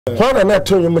When I met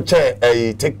you, you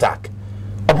a TikTok.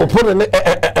 I put an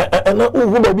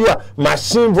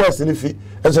machine voice in the feet,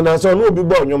 as an answer no be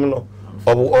born, you know,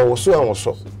 or so and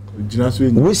so.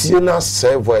 We see now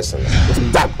say voice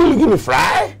that will give me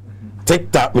fry.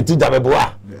 TikTok, me to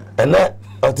Dabeboa, and that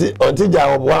until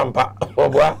I one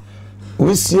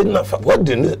we see what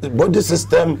the body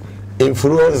system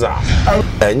influenza,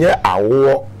 and yet I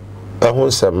wore a whole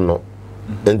seminal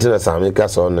until Sammy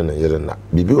Casson and a year and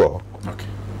Bibi. Okay.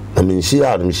 I mean, she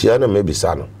had maybe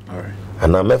son.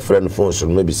 And I'm a friend phone, so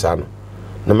maybe son.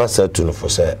 No matter to for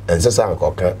say, and says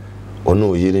Uncle, or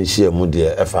no, you didn't share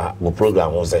Mudia Efa, what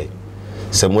program was I?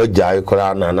 Somewhere Jai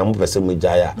Koran and I'm Pessim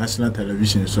Jaya. National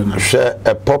television, so now share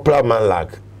a popular man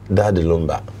like Daddy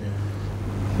Lumba.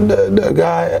 The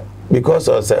guy, because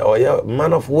I say, oh, yeah,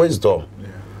 man of wisdom.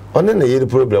 On any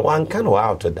problem, one can go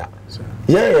out of that.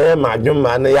 Yeah, my young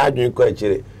man, I drink quite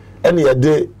any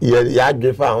day,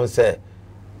 you found say.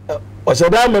 O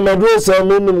shada madrasa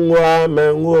minum wa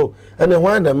manwo ene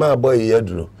hwan da ma boy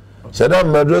yedru shada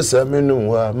madrasa minum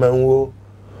wa manwo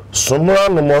somo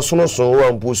anu mo sono so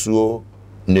wa mpusuo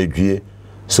nedwie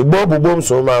so bobobom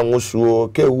so ma nwosuo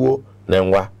kewo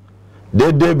nenwa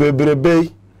dede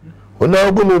bebrebe ona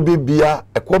ogu no bibia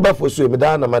ekoba fosu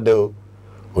emida na made o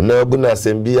ona ogu na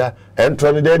sembia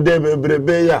entro ne dede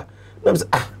bebrebe ya na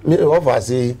me offer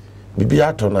say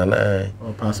bibia to na na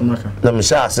o pass maka na me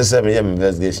sha asese me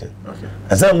investigation okay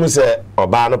asa mu say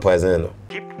oba no poison no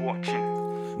keep watching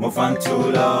Mofan to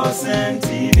Lordson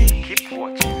TV keep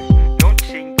watching don't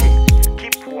change it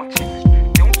keep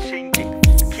watching don't change it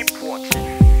keep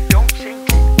watching don't change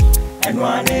it and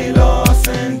one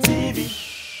Lordson TV.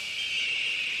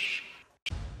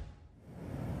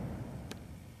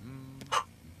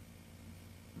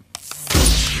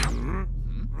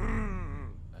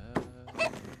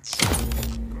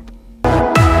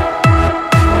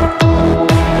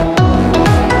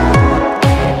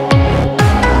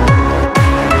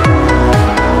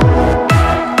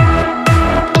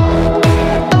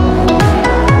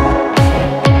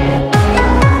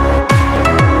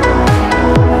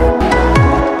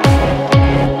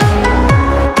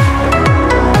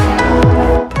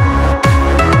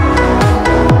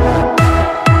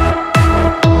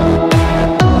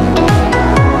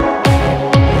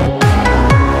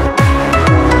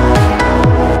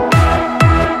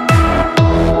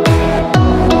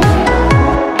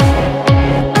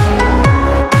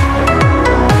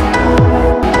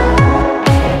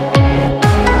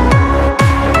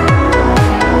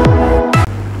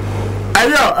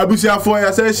 Abusia for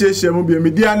ya say share mu bi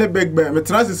media ne big ben me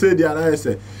trans say dia na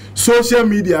say social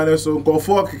media ne so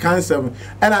Nkoaa cancer and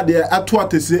at the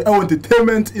atwa say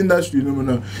entertainment industry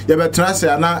no ya be trans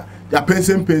ya na ya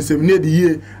pensem ne the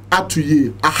year Atsu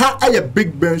ye aha aye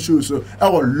big ben show so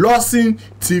Lordson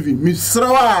TV mi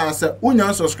srawa say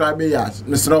unya subscribe ya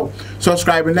mi sraw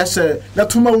subscribe na say na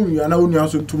tuma unya na unya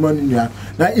so tuma nunya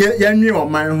na ya nwi o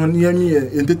man ho ya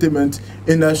nwi entertainment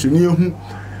industry ni hu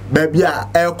baby a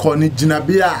aircon ni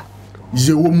jinabia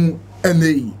yewomu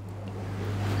enei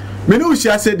meni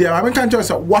ushia say there I can tell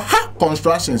say waha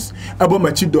constructions abo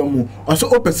machi domu also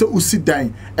opese usi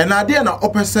dan enade na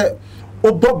opese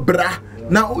obobra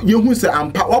na yehu say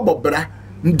ampa wabobra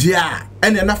ndia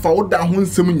ene na fa woda ho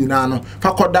nsem nyina no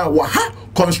fa koda waha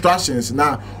constructions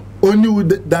na oni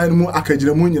dan mu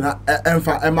akagire mu nyina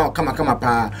emfa ema kama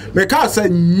pa me ka say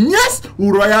yes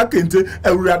royal kente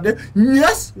awurade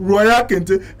yes royal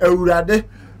kente awurade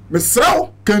me sraw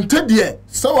kente de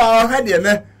so wa ha de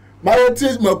ne ma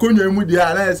wotis makonwa mu de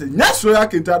na say yes royal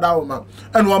kente da wo ma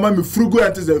ene wa ma me frugu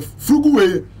ante say frugu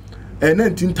we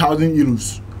 19,000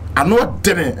 euros ano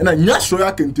dene na yes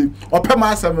royal kente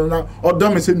opema asem na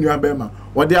odom me say nua be ma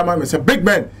wode ama me say big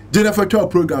man Jennifer Tour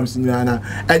programs nyana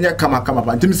enye kama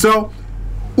pa ntim so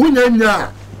unyanya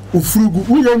ufrugu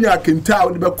unyanya kenta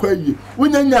wo de be kwaye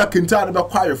unyanya kenta de be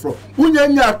kwaye fro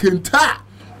unyanya kenta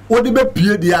wo de be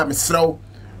pie de am srew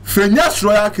frenya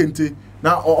sro ya kente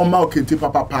na oma kente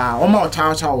papa oma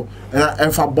chawo na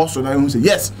enfa boss na hu say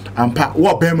yes ampa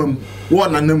wo bema mu wo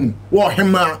nanamu wo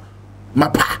hema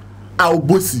mapa a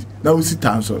obosi na wo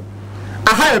sitanso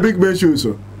aha big ben show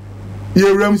so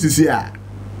ye ram sisi a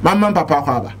mama papa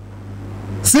kwaba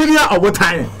senior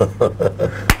Obotan.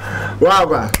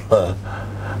 Wow.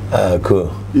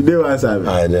 Cool. You do one side.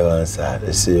 I do one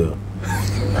side. See you.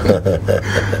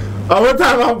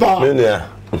 Obotan Baba. Yeah.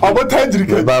 Obotan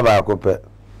drink. Baba Kofi.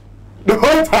 The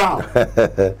whole town.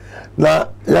 Now,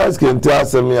 let's get to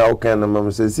ask me how can I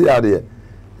say, see how there.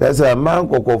 There's a man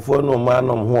Kofi no man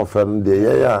on who offend the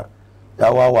yeah.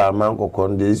 Yawa man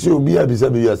Kofi. You be a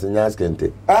disability as a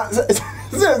kente.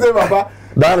 Say Papa.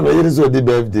 That me is the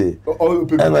birthday.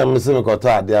 And I'm missing a car,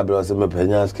 the abros and my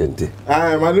penas kente.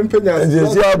 Ah, my penas. And you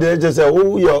see how they just say,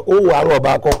 oh, you're all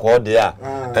about cocoa, dear.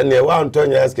 And they want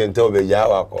 20 years can tell me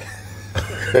Yawako.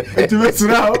 To miss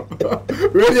now.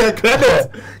 Really a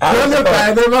credit. I'm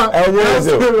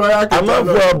not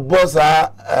for a boss,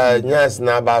 yes,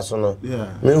 Nabasono.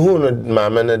 Yeah. Me who my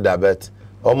man dabet.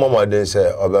 Or Mamma didn't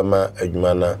say Obama,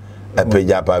 Edmana, a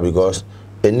pejapa because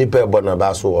a nipper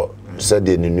bonabaso said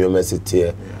in the new message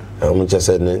here. And just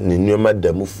said, new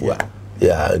madam,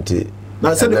 yeah,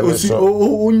 now said,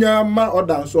 oh, ma or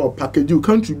dance or package you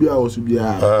country be also be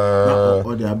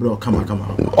or the abroad, come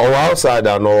on. Or outside,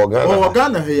 I know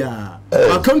Ghana here.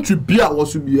 A country beer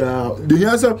also be the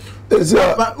answer is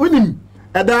winning.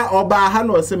 At that or by hand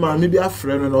or say, maybe a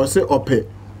friend or say, or pay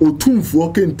or 2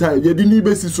 walking time. You didn't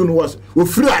even see soon was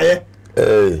free.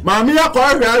 Mammy, I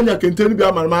can tell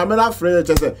you, my friend,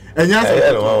 and yes,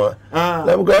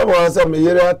 I'm going some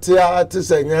year to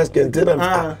say, yes, can tell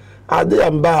them. I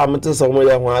didn't buy him to some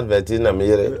young advert in a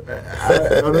mirror.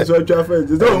 I'm so traffic.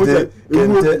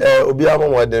 Obiama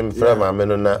was them from a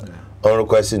menona or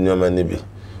requesting your money.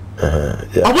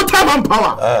 Obotan and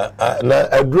power.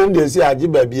 I bring this year,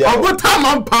 baby. Obotan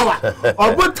and power.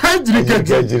 Obotan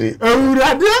drink.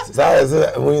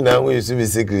 Size, we now we should be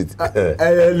secret.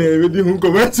 With you,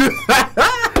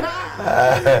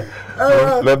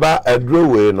 Maybe I drew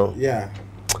away, no? Yeah.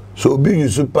 So be you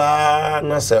super,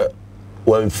 Nasa.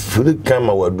 When free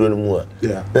camera were doing more,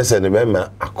 yeah, that's an event.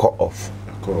 I call off.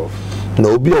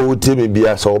 No, be a would tell me be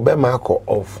a so be my call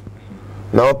off.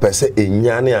 Now, per se, in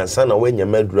Yanni and son, when you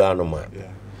made Ranoma.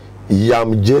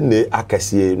 Yam Jenny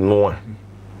Acacia Noa.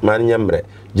 Man Yambre,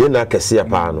 Jenny Acacia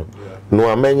Pano. No,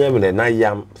 a man yam and I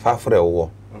yam far for a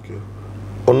war. Okay.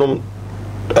 Onum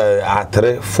a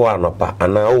 3 4 anopa,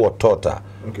 and I owe torta.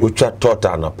 Which are taught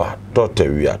an apart, taught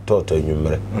we are taught a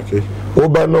number. Okay.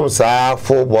 Obanum sa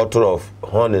 4 bottle of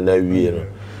honey in a year.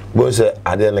 Both say,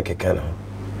 I didn't a cannon.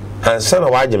 And son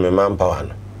of Wajim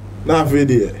manpower. Now,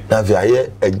 video. Now, I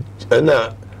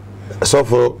so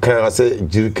can I say,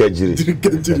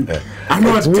 Jirkajiri? I'm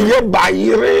not me by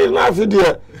year, now,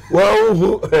 video.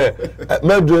 Well,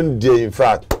 Medron day, in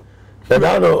fact. And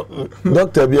I know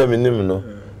Dr. B.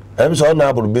 Minimino. I'm so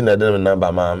now would be the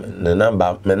number man, the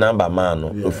number man,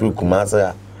 if you come as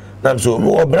a so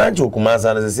more branch of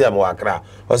Kumasa as a Siam Wakra,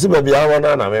 or see maybe I want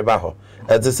to me baho.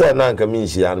 As I said, Nanka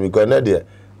Mishi, and we can idea,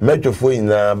 make your foot in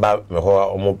about me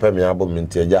or more permeable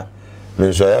minteja.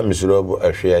 Monsieur Robo,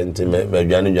 a share intimate, maybe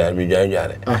January,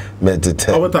 meditate.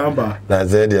 Over time,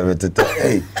 that's the idea of it.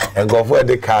 And go for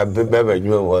the car, baby,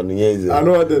 you 1 year. I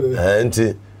know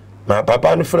that. My papa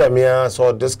and friend me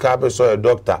saw this car, saw a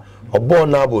doctor.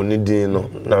 Born abo ni din no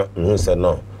na no say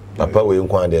no papa we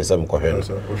nkwan dey say mkohwe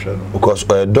because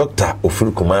a doctor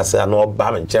ofuru Kumasi and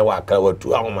oba me nche wa aka wa tu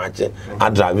ahomache I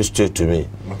drive straight to me.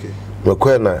 Okay,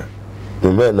 mekwe na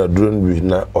me na drone bi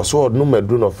na oso no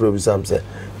madru no ofuru bi sam say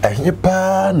ehye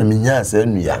pa na menya say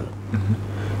nua no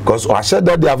because o ahye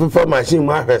that dey afifa machine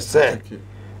ma hwe say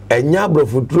enya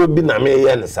brofuturo bi na me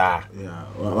ye ne sa yeah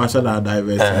wa ahye that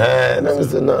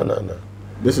diverse no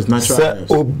this is natural. Say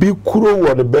obi kuro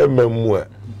wo the bemmu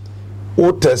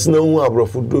o test na hu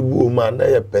abrofo do bi o ma na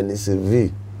ye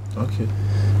penicillin. Okay.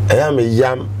 Eya me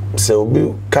yam say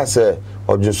obi ka say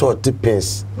odunso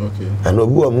tipins. Okay. And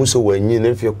obi amu so wanyi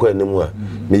na fie kwa nemu a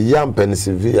me yam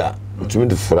penicillin a utumi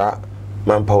de fra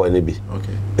manpower ne bi.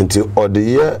 Okay. Until the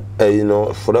year you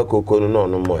know fra kokoro no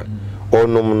no mo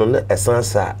onom no na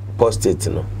essence prostate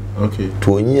no. Okay.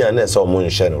 To onyi a na so mo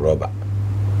nhye no rubber.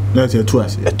 Na te tu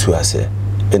ase.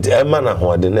 It Emma na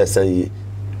ho de na say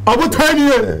Obotan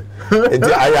ye. It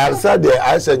ayarsa de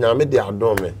ayse nyame de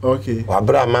adome. Okay. Wa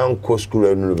bra man ko school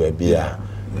enu ba bia.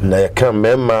 Na ye kan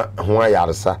mema ho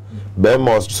ayarsa. Be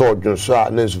mo so dwonso a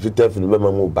na nsufita finu be ma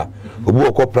mu ba. Obi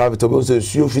okọ private obi so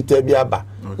suo fita bi aba.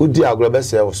 Udi agro be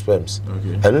say of sperms.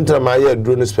 And ntra ma ye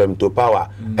drone sperm to power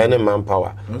and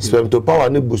manpower. Sperm to power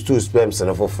ni boost to sperms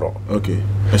na foforo. Okay.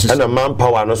 And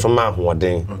manpower no so ma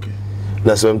hoden. Okay.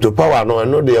 Na so to power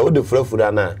no dey o de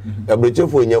frafura na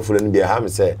abrechefo nya fura no dey ha me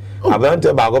say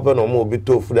abante ba gope no mo bi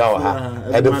to fura ha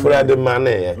e de fura de man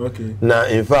na na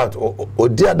in fact o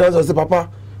di adanso say papa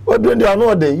o do dey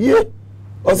no dey ye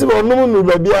o se bo no nu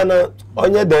ba bia na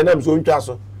onye dey na so ntwa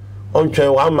so ontwen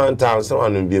 1 month and so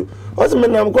anu bi o se me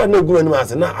nam ko na guru ni ma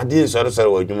se na ade sore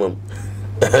wa dwumam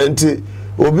enti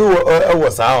obi e wo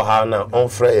sa ha na on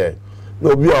frɛ ye na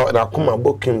obi na koma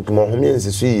bokim mo ho me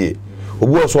nsisu ye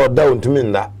obi so da ntumi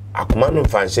nda akoma no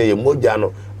fanhye ye moja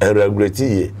no regulate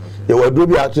ye ye wadu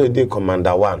bi ato di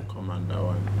commander 1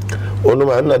 Onu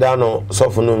ma na da no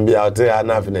sofo no bi out here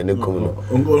na afi na ne kum no.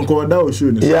 Nkoaa da o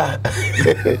show ni. Yeah.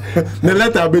 Ne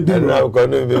letter be do. Na ko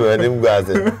no bi ma nim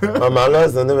gase. Mama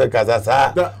Lordson no be kasa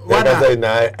sa. Kasa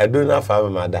na edu na fa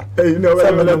ma da. Eh no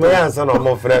we me answer no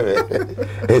mo frɛ me.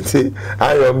 Eti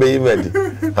ayo be imedi.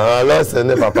 Lordson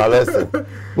ne papa Lordson.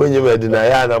 When you made na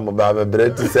ya na mo ba me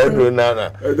breti se do na na.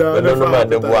 No ma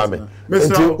de boa me.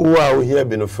 Enti uwa wo here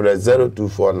bi no frɛ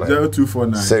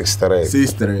 0249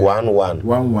 63 11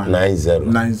 90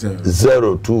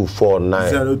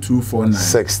 0249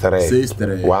 63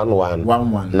 11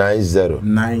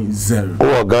 90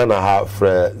 Uwa Ghana ha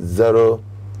frɛ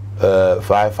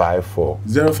 0554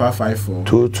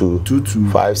 22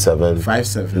 57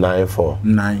 94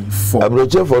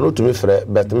 Abroche for no to me frɛ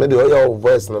but me de your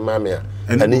voice na mama a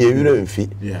and ye wira mfi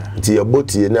nti ye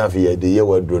botie na afi ye de ye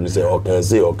wadro ni say okan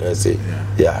say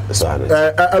yeah so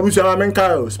abusha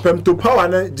menka spam to power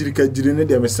na jirika jiri ne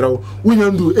de mesraw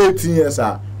unyandu 18 years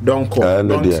a don't call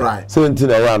don't try 17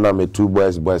 na na me two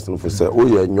boys no for say oh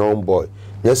you young boy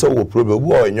yes wo problem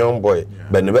wo young boy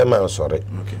but ne be man sorry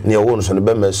ne wo no so ne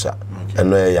be mesha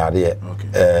eno ye yare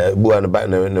buan ba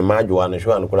ne madwo an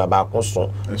hwa an kura ba koso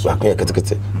ba kan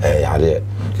ketekete yare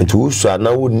nti wo sha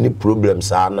na wo ni problem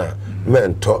sa na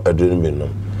mento adunu mi no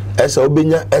esa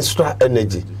obenya extra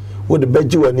energy wo de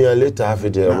beji wani later half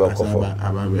day over kofo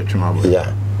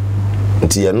yeah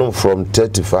nti ye no from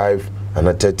 35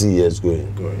 and 30 years going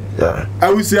yeah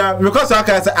I will say because I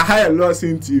can say a higher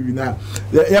Lordson TV na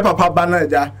ya papa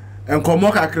banaja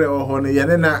enkomo kakre ho no ye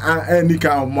na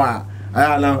anika mo a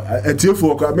na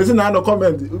etiefo ko me say na no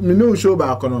comment me no show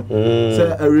back no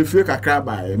say a refer kakra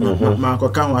by ma ko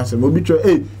kan ho asem obi twa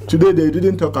today they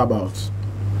didn't talk about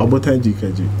Obotan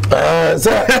GKG.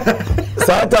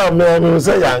 Sata me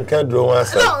say yanka dro wan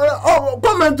say.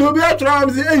 Comment to be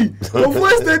atram say ofour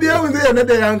stadium say na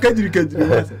dey yanka GKG.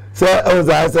 So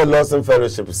I say Lordson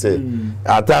fellowship say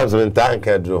at times when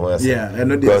tanka dro wan say. Yeah, and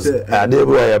no dey say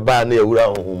adebu ya ba na ewura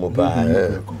honhom pa.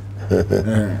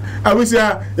 I will say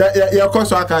ya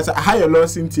koso aka say higher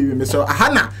Lordson TV me so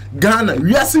aha Ghana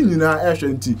wiase nyina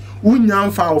ehwenti unya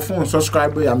mfa wo phone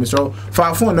subscribe ya me so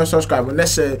fa phone na subscribe na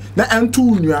share na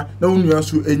entu unua na unua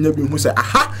so enya bi hu say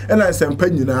aha na sempa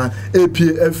nyina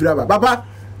apie afira baba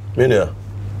menia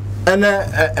ena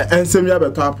ensem ya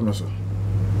beto apono so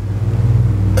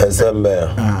ensem be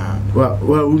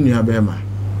wa unua be ma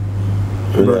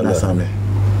brother Sammy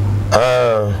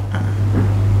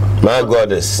my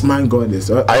goddess. My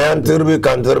goddess. I am turbo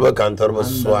canturbo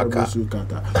swaka.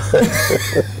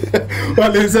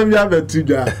 Well, there's some other two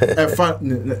guys.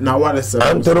 Now, what is it?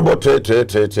 I'm turbo.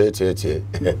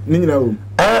 Nino.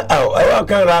 I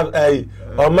can't have a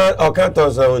man or can't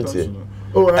also.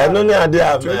 Oh, I don't know.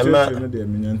 Yeah. T.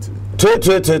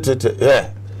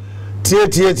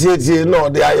 No,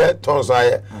 the I tons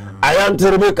I am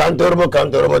turbo canturbo.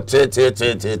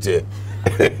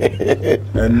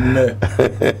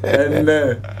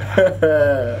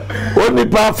 Only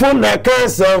perform na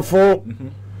cancer for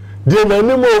the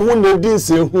minimum who no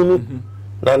dis hunu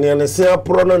na ne se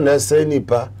apro no na se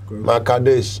nipa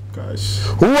makadesh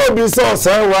who will be so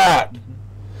wa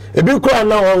e bi kura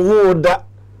na won da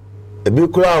e bi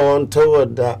kura won to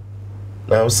da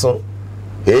na so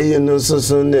eyi no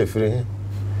so na free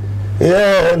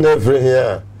yeah na free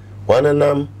here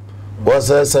wananam was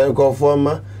a cycle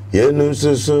forma yenu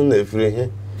susu na efiri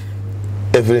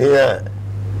here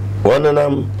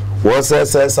wonanam wose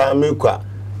Sammy kwa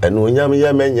enu nyam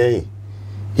ye menyen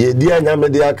ye di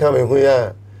anyam de aka me ho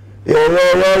ya ye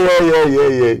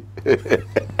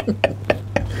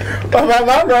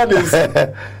Papa na this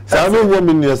Sammy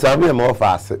woman you Sammy mo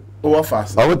fast o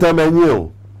ta menyen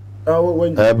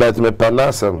o but me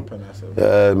Manasseh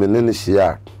me nini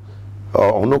shia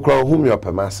ono kra hum your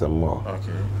Manasseh mo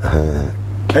okay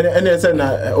and I said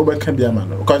na Obotan be man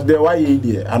because they why you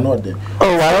there are not there.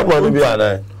 Oh, why want be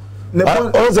ana?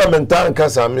 Also mentan ka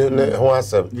Sammy ne ho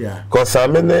asem. Yeah. Cause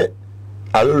Sammy ne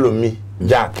alolomi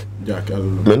Jack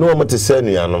alolomi. Me no mo te se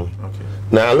nuanom. Okay.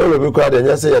 Na alolomi kwa de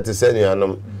nya se ye te se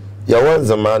nuanom. Ya won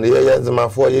zaman ye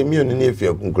zamafo ye miunu ne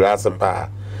efia kunkurase pa.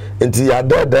 Enti ya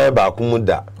da ba ku mu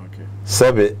da. Okay.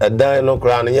 Sebe edan no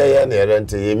kra ne ye ne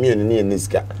rent ye miunu ne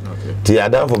niska. Okay. Ti ya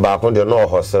dan fo ba ku de no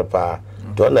hosere pa.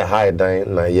 To na high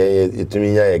down na ye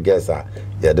itumi nya ye guess a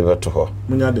ye de beto ho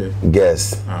munya de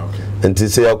guess okay enti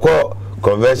se ye call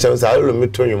conventions a lo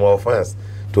meto nyum offense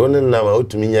to ne na ma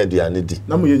utumi nya aduane di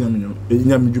na mo ye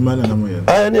nyamdwuma na mo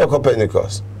ye ne ye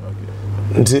Copernicus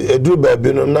okay nti edu ba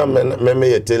bi no na me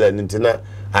ye tailor nti na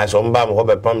asomba mo ho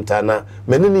be pamta na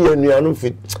me ne ye nuanu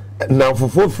fit na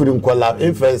fofo firi nkola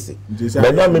infancy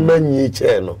be na me manyi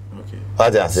che no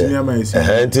What I say?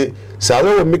 Enti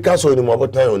sawe mika so ni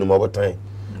Obotan.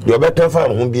 The Obotan fa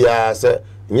ho bia say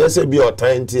nyese bi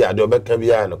otan ti ade Obeka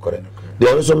bia no kore. The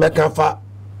also meka fa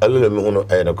alele me hu no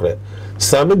no kore.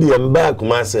 Sammy the mba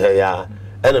kuma se he ya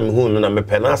ena me hu no na me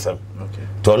penasam. Okay.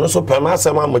 To no so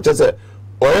penasam am che se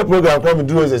oye program kwa me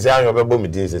duro se se ayo bebo me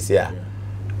din se se a.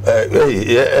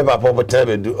 Eba Obotan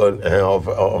be do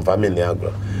on family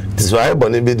agro. This why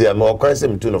boni be there mo kwa se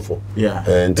me tu no fo. Yeah.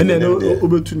 And then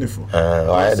obetu ne fo.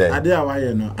 Why there? Ade a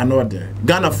why no ano there.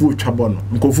 Ghana fu twabo no.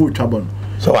 Nkofu twabo no.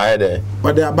 So why there?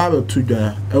 But the about to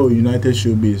the United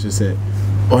Showbiz so say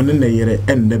on na yere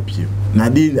enda piem. Na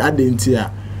di ade nti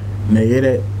a na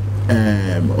yere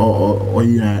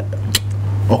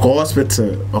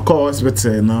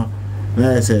hospital no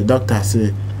na say doctor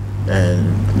say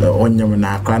onyam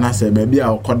na akra na say baby a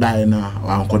okodai na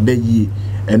ankoda yi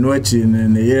eno achi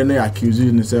na yere na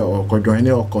accuse ni say okodwan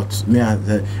na okot na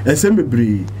ensem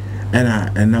bebre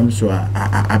enam so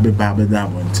abeba abeda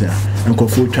montia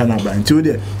Nkofu twa na ba nti o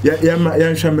de ya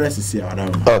nhwemra sisi awara.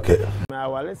 Okay. Na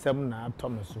wale sem na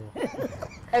atom so.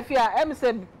 Efia em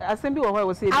say asem bi wo ho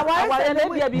we say awale na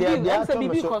bia bibi em say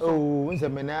bibi ko so. Oh,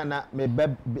 nse me na me be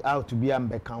out to be am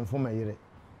be kan fo mayire.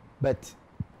 But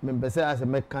me be say as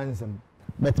me cancel.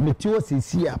 But me ti o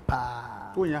sisi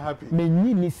apa. Oh, you happy. Me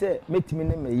nyi ni say metimi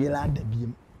ne me yela da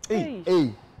biem.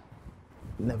 Hey.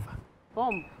 Never.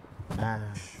 Bomb.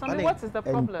 Sammy, what is the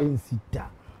problem?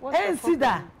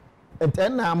 Ensida.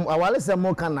 And awale se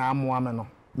mo kan na amo ame no.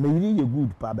 Me yiri ye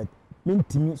good pa but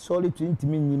mintimi sorry to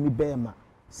intimi nyimi be ma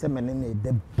se me ne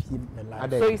da biem me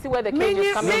like. So you see where the cage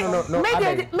is coming from? No.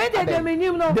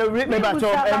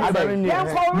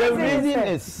 The reason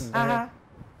is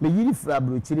me yiri fra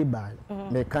brochiri ba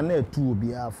me kan na tu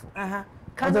obi afo.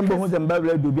 Kan be hu dem ba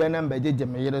bla do bia na mba jeje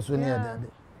me yire so ne ya de.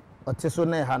 Ote so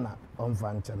na ha na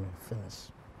onfa nche me finish.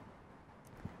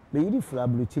 Me yiri fra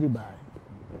brochiri ba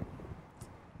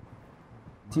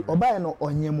ti obaye no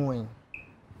onyemoen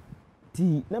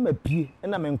ti na mapie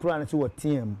na me nkura na se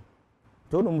wotiam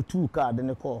to no mutu card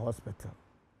ne call hospital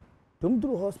to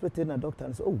mduru hospital na doctor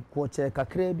na say oh ko che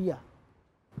kakra bia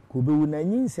ko be wu na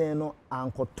nyinsen no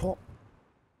ankoto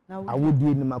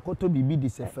awodie ni makoto bibi di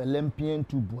se felempien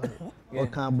tubu o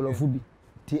kan blofu bi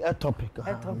ti a topic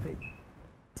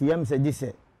ti yam se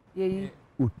gise yeyi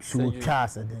utsu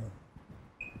chasa den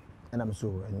and I'm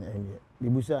so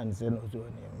bibusa and say no so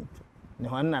ne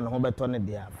ho na ho beto ne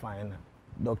dia fine na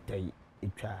doctor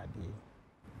etwa ade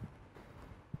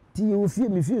ti you feel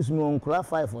me feels me on cry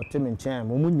 5 for time in chain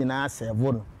mo nyina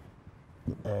serve no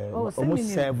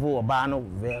almost serve oba no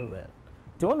very well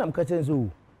ti won am ka chen so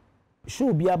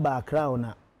show bia ba crowd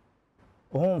na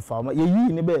ho mfa ma ye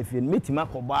yi ne ba fie metima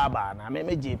ko ba na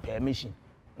me je permission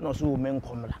no so me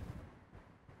nkomla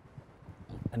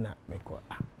ana me ko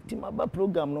timaba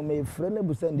program no me friend e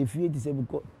busa ndi fie ti se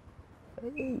buko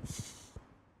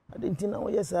adentina o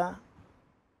yesa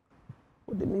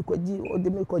o de me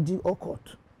kwaji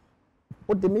okot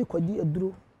o de me kwaji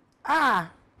aduro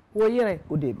wo yire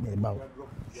o de me bawo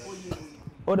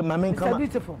o de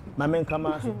mamen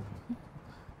kama so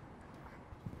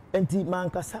enti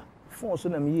mankasa fon so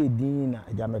na me ye din na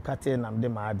aja me kate na me de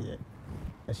ma ade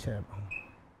e share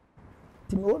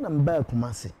ti me wona mba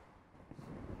kumase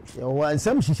wa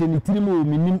nsam hihye ni tirimo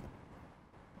minim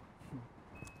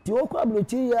ti wo kwa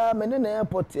blochi ya mene na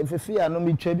airport efefe ya no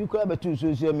mi twa bi kwa betu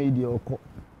social media okọ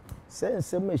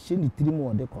nsam hihye ni tirimo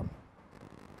ode kọ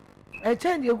e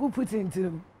change you go put in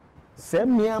tirim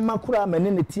sem mi amakura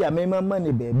mene ne ti amema ma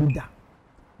ne ba bi da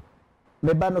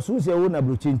me ba no so se wo na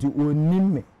blochi nti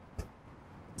onim me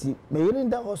ti me yire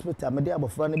nda hospital me de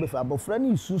abofra ne be fa abofra ne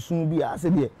isusun bi a se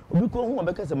de obi ko hu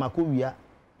obeka se makowia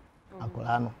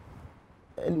akola no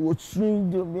and what soon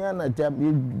do me na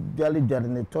jali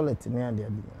ne toilet ne ande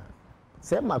abi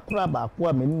se makura ba ko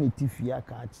a me ne tifia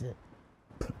ka ache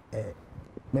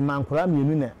me mankura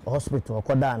mienu na hospital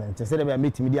okoda na nte se de be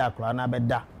metimi di akura na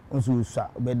beda onso usa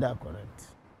beda correct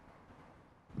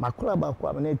makura ba ko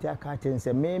a me ne tia ka ache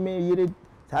se me yire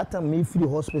satan me free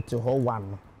hospital ho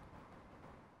one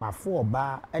ma fo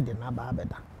ba e de na ba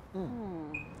beda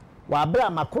wa bra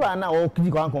makura na o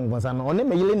kiji kwa konkonsa no one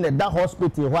me yile ne da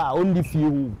hospital ho a only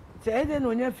few say dey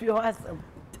no nya few asem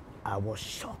I was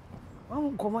shocked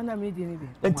wan komo na me di ni bi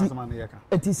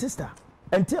eti sister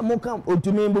enti mo kan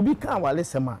otumi bobi kan wale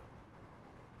sema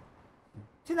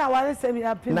ti na wale sema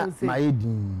ya pin say na my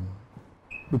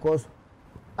because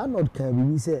I not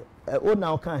can be say o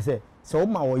na o kan say so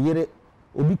ma wo yire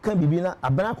obi kan bibi na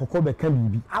abana kokko be kan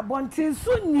bibi abontin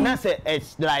sunni na say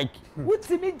it's like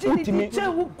wutimi jini che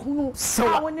wukunu so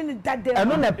awoni ni dade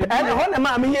eno na ho na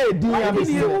ma me ye din ya bi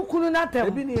wukunu na tem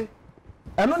ebi ni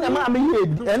eno na ma me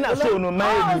ye ena so no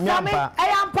ma ye mi ampa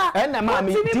ena ma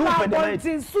me ti wo pede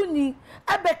na suni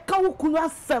ebe ka wo kunu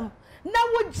asem na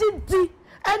wo gidi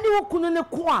ani wo kunu ne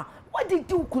ko a what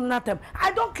did you kunatem?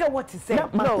 I don't care what he said.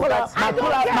 But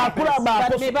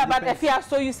if you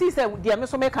so you see, say, dear,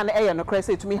 Miss Omeka and no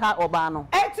crazy to me how Obano.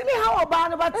 To me how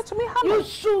Obano, but to me how you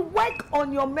should work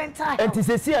on your mental health. And to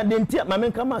say, I didn't tell my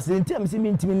men come as in terms of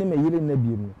me to me, you didn't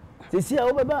know. To see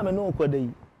over Bama no day.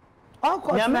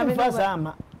 Uncle, Yaman first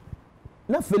armor.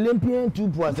 Not Philippian 2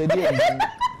 points a day.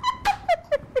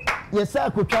 Yes, I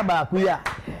could trouble. We are.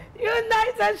 You're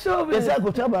nice and show me. Yes, I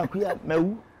could trouble. We are.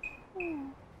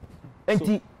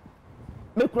 Enti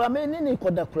me kura me ne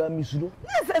koda kura misuro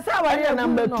yes say aware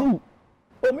number 2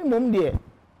 o mi mom de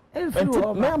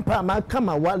enti me ampa ma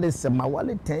kama Wale se ma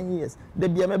Wale 10 years de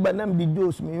bia me ba nam di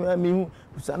dose me hu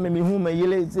Sammy me hu ma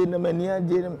yele se na mani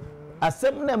age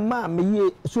asem na ma me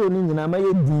ye so ni nyina ma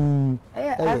ye di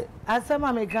asem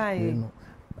ma me kan ye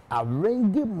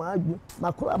arrange ma aju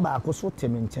makura ba akoso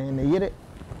teme nchen na yere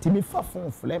timi fa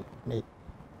fon flem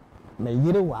me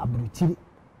yere wa abrutiri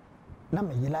na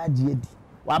me yela agi edi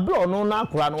wa blo no na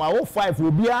akura no wa 5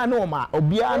 obia na o ma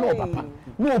obia na o papa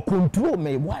no control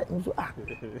me why so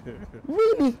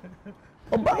really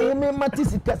oba o me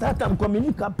matisi kasatam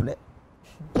communica ple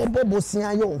ko bobo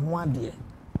sia ye o ho ade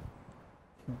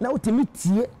na otimi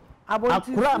tie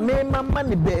akura me mama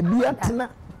ne ba bi atena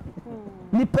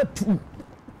ni petu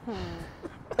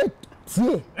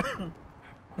tie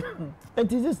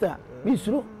enti sister mi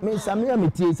suro me Sammy me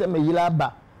tie se me yela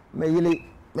ba me yele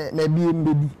me bi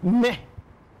me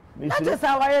that is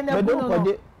how I end up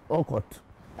no okot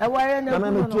e wire na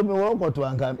me to me okot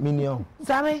anka minion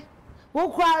Sammy wo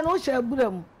kwa no she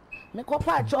buram me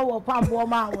kopa acho wo pambo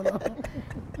ma ho no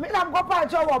me na kopa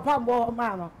acho wo pambo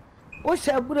ma no wo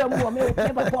she buram wo me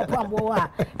ba pambo wa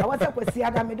na wo se kwasi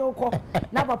ada me do ko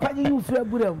na papa ji yu fra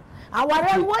buram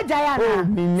aware wo jaya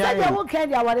na say wo can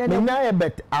the aware no me na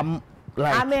bet am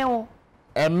like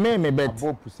amen me bet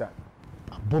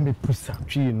Bombi pusa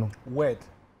twi no word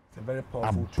it's a very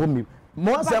powerful bombi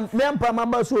mo sam me ampa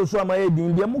maba so ama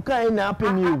edin de mu kan na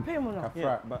apemi o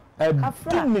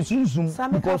kafra me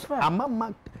sunsun because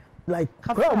amama like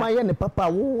kafra ma ye ne papa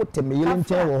wo teme yele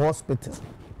nche wo hospital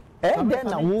then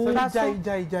na wo jai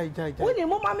woni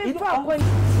mo ma me fa ko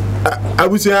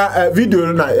abusia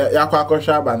video na yakwa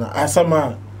akosha ba na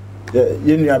asama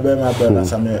ye nua be ma be na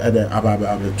Sammy ede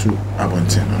ababa abetu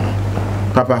abonten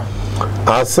papa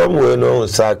somewhere no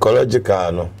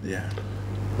psychological no yeah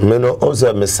me no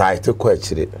also me site ko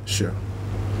akire sure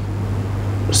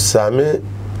Sammy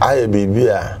aye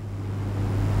bibia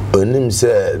onim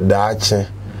se daache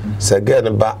se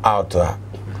get ba out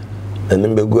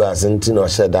enim be go asenti no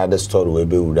share that story we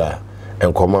be wura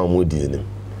enkoma amudi enim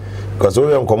because we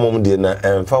enkoma amudi na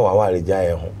emfa waware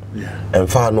jaye ho yeah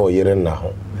emfa no yere na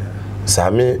ho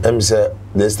Sammy em say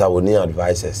this tawoni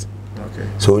advices okay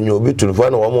so onye obi tunfo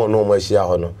na wo no mo ahia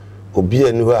ho no obi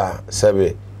ani ho a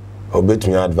sebe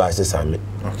obetumi advice Sammy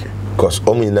okay because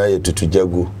omina ye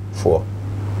tutujagu for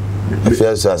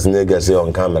affairs as ngege say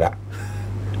on camera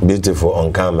beautiful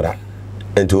on camera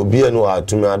and obi ani wa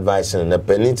tumi advice na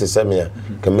penny to Sammy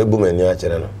ka mebu mani a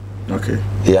kire no okay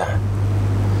yeah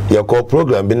your call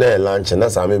program bi na lunch na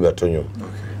Sammy betonyo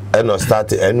okay and no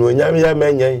start and onyam ya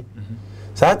menyen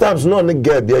sometimes no ne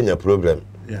get bi anya problem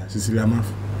yeah Cecilia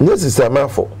Mafo yes is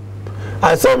amafo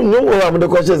I saw no wo am the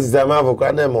question is amafo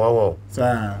kwa na mo won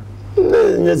sir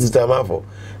yes is amafo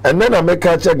and then I make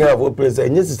a check of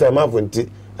president yes is amafo nti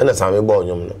na Sammy bo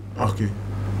onyom no okay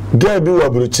girl bi wo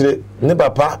bruchire ne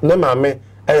papa ne mame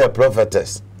a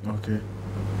prophetess okay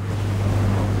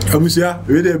abusia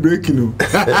we dey breaking no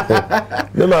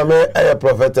ne mame a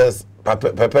prophetess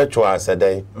perpetual said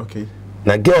okay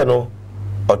na girl no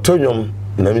otonyom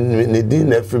na ne din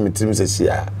na free mitim se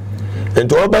sia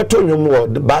ento obato nwom wo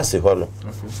base ho no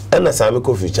na Sammy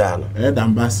Kofi cha no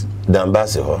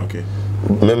dambase ho okay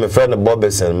me friend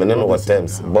Bobson me no what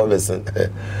terms Bobson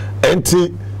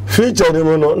enti future ni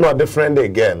no different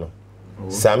again no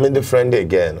Sammy different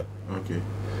again okay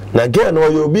na again no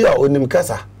you be a onim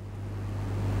kasa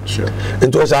sure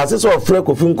ento sha ase so free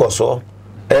Kofi nkoso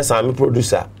Sammy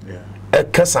producer yeah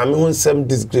ka Sammy ho sem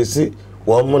disgrace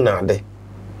wo mo na de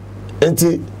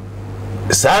enti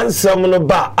sansam no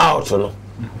ba out no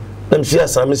nam sia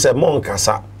Sammy say mon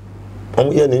kasa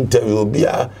ye ni interview obi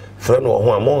a friend wo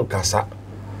ho a mon kasa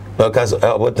because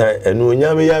Obotan enu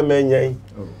onyame ya menyen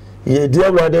ye di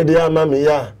awade di amame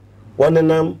ya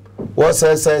wonenam wo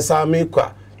say Sammy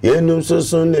kwa ye num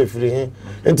soso na efiri he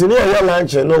enti ne ya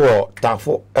lunch no wo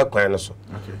tafo ekwan no so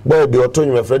boy bi oto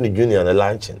nyuma friend junior na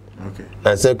lunch okay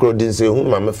na say clothing say hu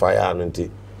mame fire no enti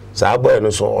sa boy no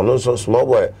so small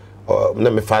boy na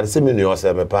me fa se me no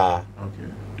se me pa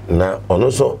na ono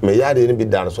so me yade ni bi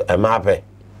dan so e ma pe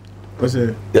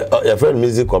your friend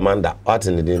music commander what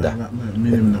in the dinda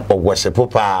o worship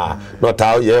pa not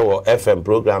how ye wo FM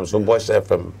program so Bosch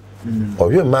FM o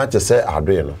you match say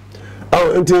ado no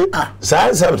oh nti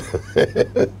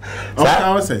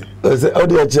say o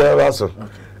dey chair so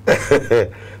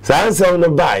say no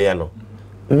ba ye no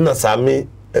na Sammy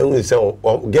enwe say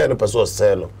get no person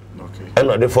say no and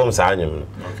no dey form say anyum no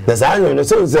na say anyum no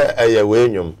say eye we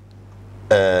nyum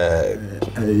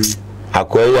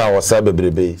akwess a wasa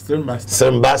bebrebe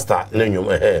Sembasta nenyum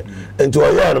enti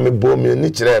oya no me bomi ni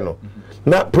kire no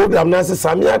na program na se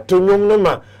Sammy ato nyum no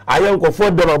ma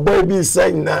ayenkofo de no boy bi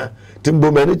say na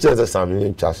timbo mani kire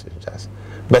Sammy chas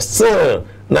but still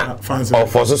na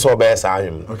of so be say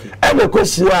anyum e me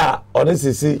kweshia oni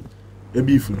sisi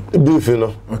beef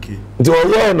no okay nti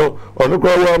oya no onu kro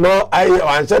wo no ayi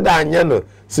anse da anye no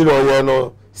si oya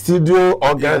no studio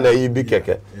organ na yi bi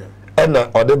keke na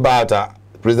ode bata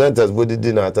presenters body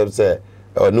dinner tell say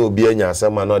no obi anya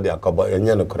asema no de akobo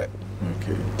enye no kore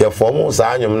okay ye form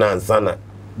sa anyum na ansana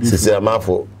sisi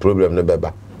amafo problem no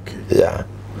beba yeah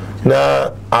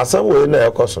na asem we na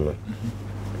ekoso no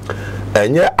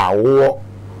enye awo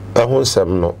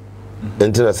ehonsem no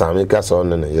enti na Sammy ka so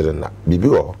no na yire na bibi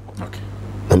wo okay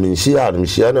na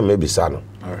minshia na mebisa no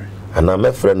all right ana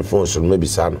my friend phone so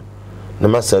mebisa no na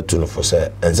masatu no for say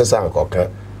ensesa ankoka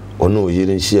ono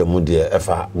yiri nhia mu de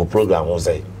efa wo program wo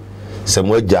say se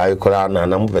mo jai kora na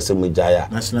mo pese mo jai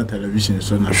national television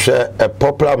so na share a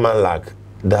popular man like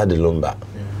Daddy Lumba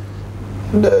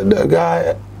the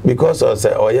guy because of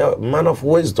say man of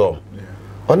wisdom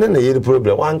ono na yiri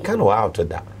problem one can out to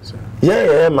that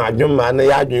yeah ma dwuma na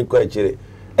ya dwun ko akire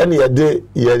ene ye de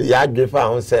ya dwe fa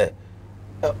ho say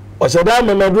o sheda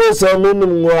mamadu say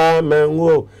minum wa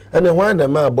manwo ene hwan da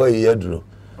ma boy yaduro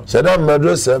sheda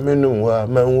mamadu say minum wa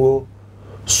manwo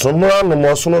somra no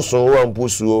mosono so wa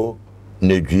mpusuo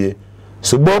nedwie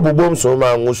so bobobom so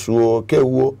ma nwusuo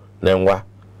kewo na nwa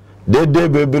dede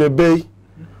bebrebe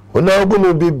ona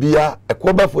obuno bibia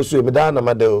ekoba fosu emida na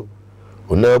madeo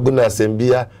ona obuno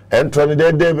asembia entro ne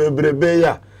dede bebrebe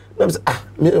ya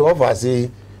me offer say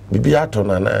bibia to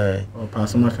na o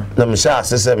pass maka na me sha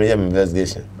asese me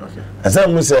investigation okay asa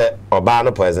mu say oba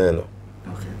no poison no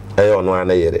okay ayo no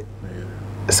ana yere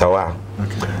sawa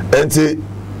okay enti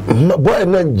boy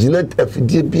na gina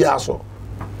afidie bia so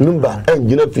number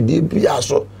engina afidie bia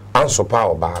so anso pa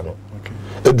oba no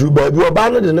okay eduru ba bi oba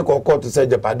no de ne kokko to say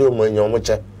japade o manyo mo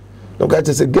che no ka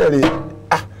te say girl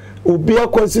obi a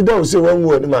consider o say wan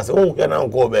wo ni ma say o na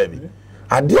nko ba bi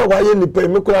ade a waye nipa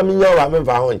me kura me nya wa me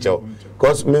fa ho nche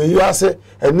cause me you ase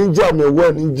enija me wo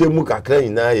enije mu kakra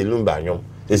nyina ye lumba nyom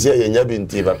ese ye nya bi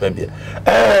nti papa bia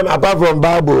apart from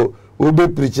bible obe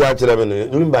preach a kire me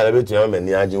no lumba na betu ma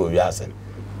ni age wo wi ase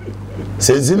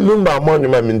se lumba mo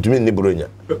nyoma me ntumi ni bronya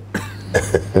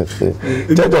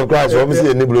Church of Christ wo me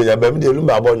se ni bronya ba me de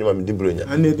lumba bo nyoma me di bronya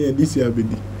ane de disi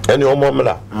abedi ene o mo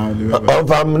mla on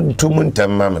fam tumu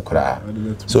ntamma me kura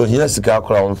so here sika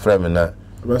kura on frame na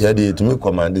ya de to me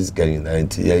command this guy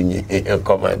 90 ya nyi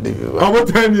command about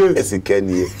 10 years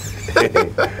esikani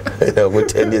about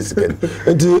 10 years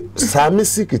and Sammy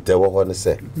sikite wo ho ne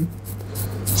se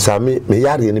Sammy me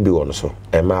yare ne bi wo no so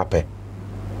e ma pe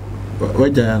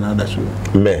waja na da so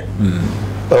me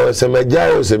o se me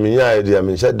jayo se me nya idea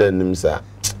me shedan nim sa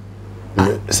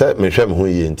se me hwem ho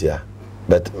ye ntia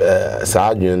but sa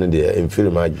adwun no de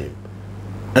infirm adwun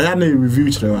aya na review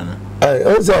kire wana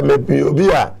o se me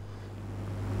obi a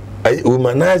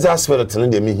humanize spirit no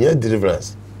de me here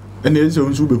deliverance and there is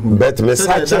so be hu bet me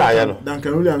search aye no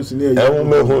Duncan Williams ne e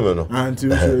me hu me no anti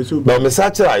so but me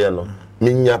search aye no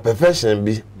me nya perfection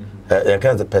bi ya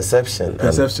kan the perception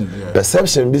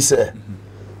bi say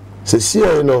see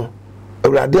you know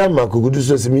awrade ama kogudu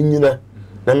so se me nyina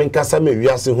na me nkasa me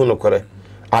wiase hu no kore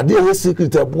ade e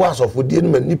secret abo asofo die no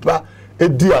manipa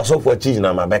edi asofo chi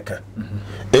na mabeka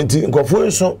enti nkofo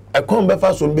nso ekon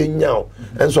befa so be nyao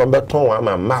enso be ton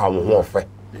wa ma ho ofe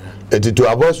enti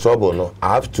to avoid trouble no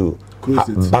I have to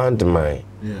band my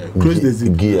close the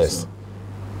gears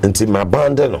enti my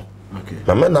band no okay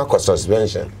my man na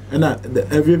suspension and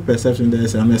every perception there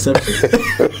is an exception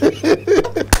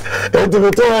enti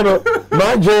beto no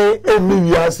ma je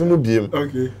emi wiase mu biem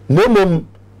okay nemom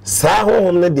sa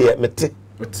ho ne de mete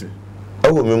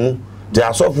awo memu they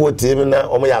are so for team na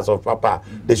omo ya so papa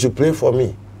they should pray for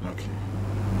me okay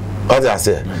what I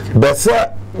say but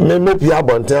sir me pia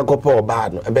bonten kopo oba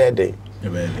no e be dey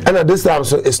and at this time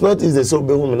so it's not easy so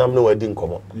be hu me nam no wedding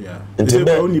komo yeah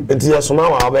until yes so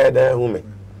now I be dey hu me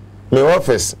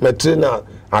office me trainer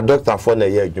a doctor for na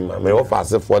ye adwuma me wo fa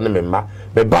for ne me ma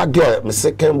me bag girl me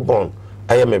second born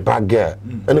I am a bag girl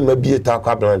and me be a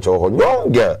talk branch or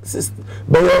young girl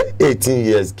 18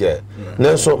 years girl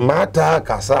so mata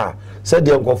kasa said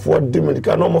the Nkoaa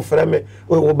Dominica no more frame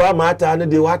we ba mata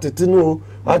and they want to know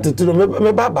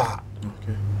me baba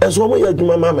and so we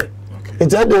adwuma mama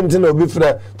it's a dem tin obi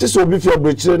fra just obi fi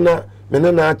obrochire na me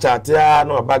na chat ya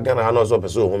no bag na no so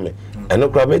person hu me and no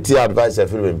meti advice I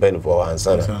feel pen for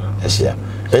answer ehia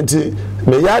enti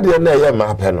me yade na ye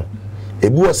ma pe no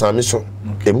ebu osame so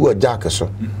ebu ojak so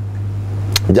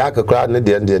jack kra ne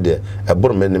de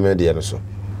eboro me ne me de no so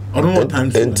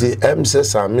enti say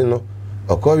Sammy no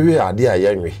okowe ade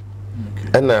ayenwe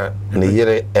na ne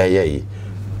yire eyeyi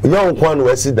nyon kwa no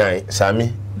wasi dan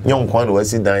Sammy nyon kwa no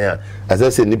wasi dan a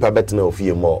asase nipa betena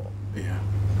ofie mo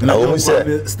awomu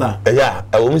se star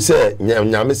awomu se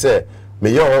nyame se me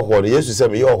ye ho Yesu se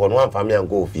me ye ho no amfa me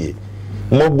anko ofie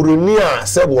mo bruni a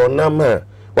se bo na ma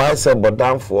wa se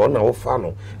bodanfo na wo fa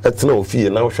no etena ofie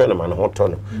na wo hwe ne ma ne hoto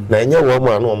no na enye wo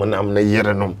mu anu mo nam na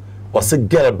yire no o se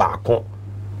girl baako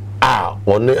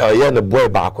on ye ne boy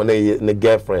baako ne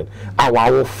girlfriend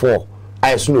wa wo for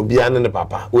I soon obi ane ne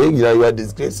papa we you are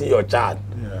disgracing your child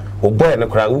o boy ne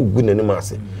kra wo gu ne ma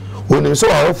ase onim so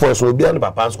wa wo for so obi ane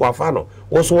papa nso afa no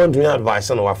wo so want to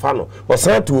advice no wa fa no o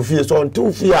san to ofie so on to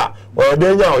ofie a o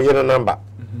de nya o yire number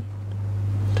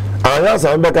anya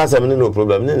Sammy beka Sammy no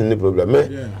problem ni problem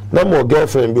me na mo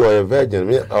girlfriend bi o ye virgin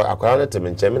me akwara na teme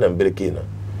nche me na mbiriki na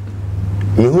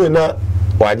me hu na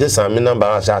waje Sammy number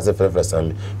a sha se frefre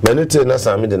Sammy me no te na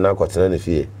Sammy de na kwotena na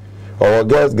fie o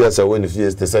girls a when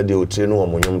fie te say de o tre no wo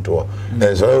monyum to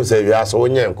en so say wi aso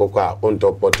onye Nkoaa on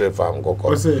top portrait farm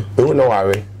Nkoaa me hu na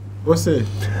wawe o say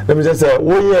let me just say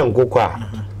wo ye Nkoaa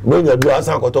me nya bi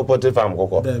asan ko top portrait farm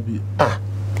Nkoaa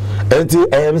enti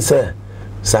am say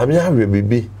Sammy awe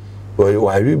bibi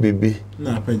wa bibi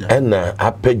na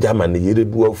apeja ma ne yire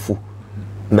bu afu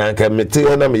na nka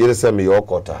mete na me yire se me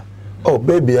yokota oh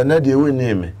baby na de we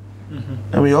ni me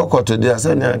na me yokota de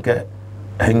asa ni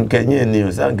anka nye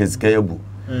ni sa anka sika yabu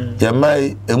ya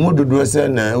mai emu dodo se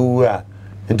na wu a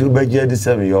ntu bagia de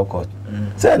se me yokota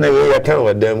se na we ya kan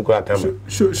wa dem kra kan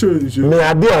me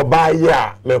ade oba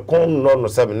ya me kon no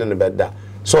se me ne beda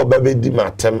so oba be di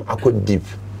matem akọ deep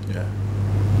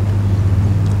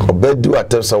obedu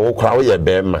atesa wo kra wo ye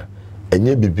bema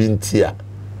enye bibi ntia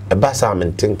eba sa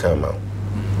amenten kan ma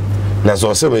na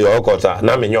so se me yokota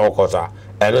na me nyokota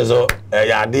ene so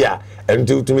ya de a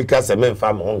enti tumi ka se me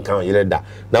mfa mo nkan yire da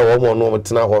na wo mo no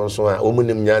tena ho nso a wo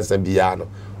munim nyansa bia no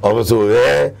o so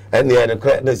ene ene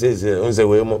kra na se onse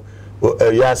we mo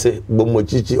ya se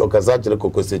bomochichi okasa kire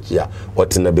kokosechi a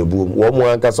wotena bebu wo mo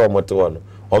anka so mo te wo no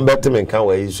o mbete me nkan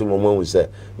wa yisu mo mo se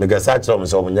me ga sa kire mo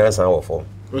so mo nyansa wo fo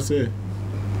o se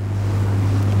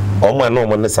o ma no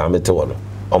mo ne Sammy te wo no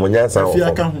o mo nyansa wo fo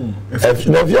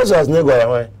na fieso as ne go ya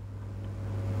hwan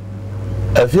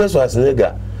fieso as ne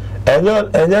ga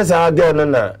enyo sa aga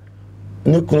na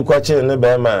ni kunu kwache ne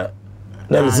be ma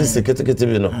na mi sisi ketekete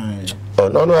bi no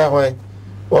no ya hwan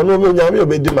ono me nyame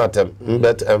obedi matem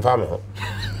but emfa me ho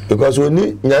because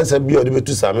oni nyansa bi odi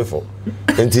betu Sammy fo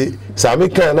enti Sammy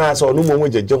kan na asa ono mo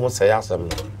jeje ho sey asem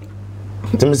no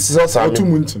timi so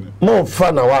Sammy mo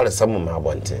fa na wale sam ma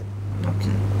abonte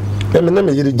okay me na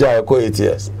me yiri ja ko 8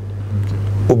 years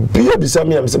obi obi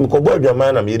Sammy am sem ko bo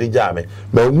adwama na me yiri ja me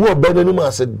mu obeda no ma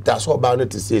se da so ba no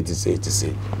te say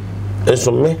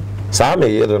enso me Sammy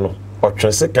yiri no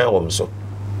otwese kan wo so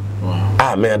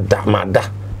me da ma da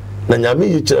na nyame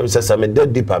yi kire se Sammy da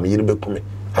deep am yiri bekume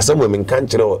asem wo me kan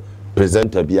kire wo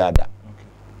presenter biada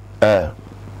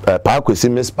pa akwess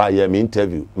me spa ya me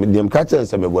interview me dem ka kire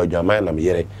se me bo adwama na me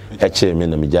yiri e kire me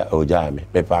na me ja oja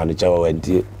me pa no chewa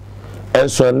wantie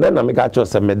enso nne na me ka kire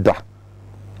se me da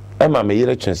ma me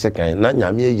yire twese kan na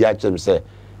nyame yi a kire se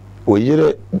o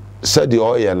yire se de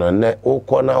oye no ne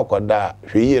ukọ na ukoda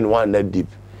hwiye no one na deep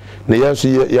na yenso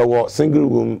ye wo single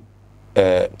room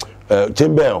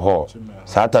chamber hall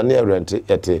Saturday rent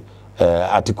at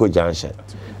Atiko Junction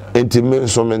enti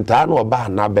so menta na oba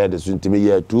na bed so enti me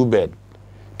ye 2 bed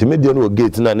enti me de no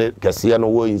gate na ne kase no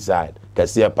wo inside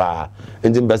kase pa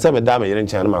enti mbese me da me yire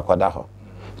nchen na makoda ho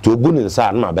to ogu ni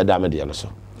nsa na ma beda me de no so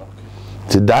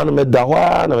ti da no me da ho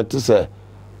na me tse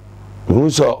hu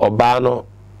so oba no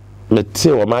me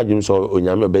tie wo ma dwum so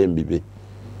onyame oba mbibi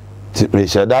ti me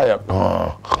sheda ya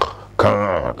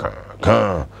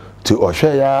kan ti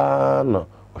ohwe ya no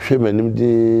ohwe manim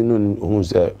din no hu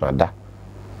se mada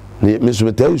ni me so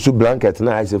meta use blanket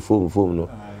na I say foam no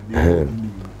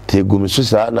ti gumi so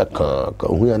sa na kan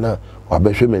hu ya na wa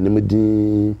behwe manim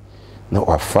din na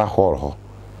wa fa hall ho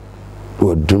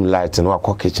o dum light na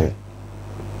wa kitchen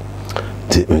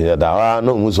ya da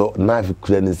no muso knife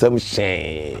kura ni sam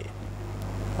shen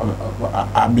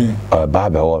abi ba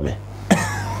wo me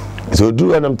so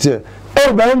do anam tie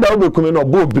ba nda obe kumi no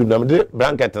bo brim na me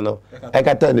blanket no e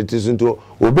kata ne tisunto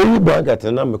obeyi blanket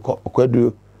na me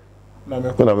kwadu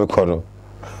na me kono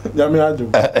ya me aju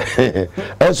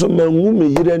eso manwu me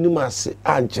yire ni mase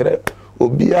ankyere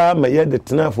obia me ye de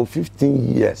tena for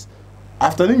 15 years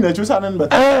after ning na chusa nan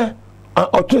but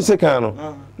o tun se kan no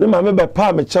ne ma me be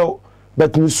pa me chew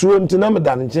but me suo ntina me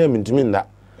dan nche me ntimi nda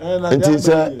nti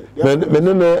se me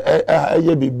no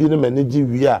ye bibi ne me gi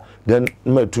wi a then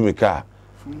ma tu me ka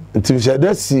nti se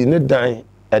da si ne dan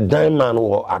dan man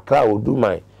wo Accra odu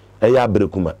man ya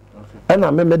Abrekuma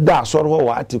na me da asoro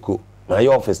wo atiko my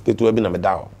office ketu bi na me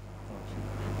da ho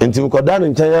nti ko da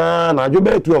nche ya na adwo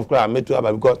be 12 kra metu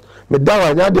aba because me da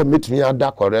wa nya de metumi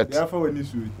ada correct ya fa wani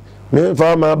suri me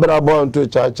fa ma bra bon to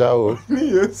cha o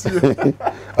yes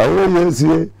awo yes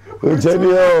Ucheni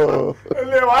yo.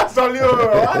 Le wa soli o,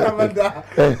 ala manda.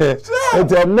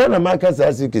 Eti amna na maka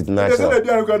sa secret na so. Ese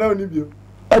le ko na oni bio.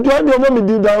 Aduan yo mo mi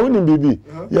di da oni bibi.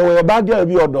 Ye we ba ga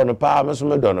bi odo no pa, me so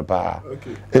me do no pa.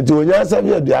 Okay. Eti onya sa bi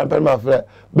aduan pe ma fre.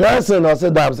 Blessing no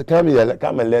say dabs come here,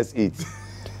 come and let's eat.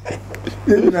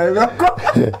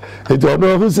 Eti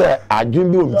odo fu say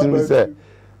adwun bi o mi say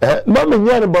mama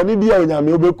nyane boni bia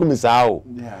onyame obekumi saa o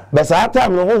but saa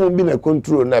time no ho bi na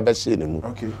control na be hye ne mu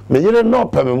me yire no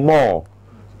pem mo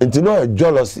nti no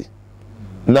jealousy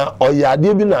na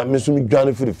oyade bi na me so mi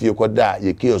dwane firifie koda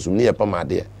ye chaos ni ye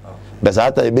pamade but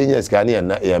saa time be nya ska ne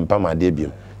na ye pamade bi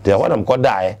te wonam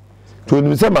koda to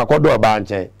ni se makodo ba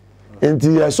nchen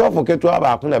nti ye sofo keto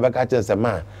aba ko na be ka chen se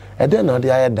ma e de na de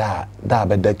aye da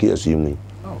be da chaos yi mu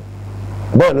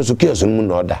boy no so chaos mu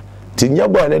no da tinya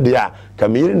boy ne dia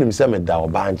kamiri nim se me da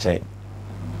oba nchen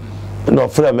no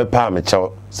frɛ me pa me chew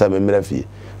se me mrafie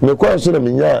me kwa so na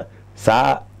me nya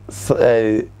sa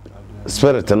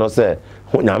spirit no se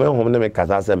nyame hom ne me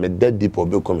kasa se me dead deep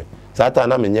obekome sa ta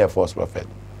na me nya false prophet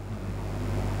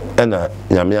ena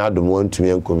nyame adom wantumi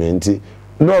enkomi nti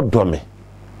no do me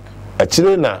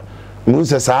akire na mu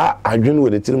se sa adwene wo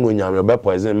ne tiri mu nyame obe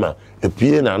poison ma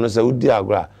epie na no se udi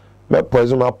agora me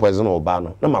poison oba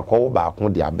no na makọ ba ko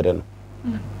de abre no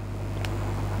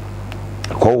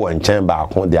ko won chen ba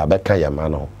ko de abeka yama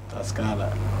no taskala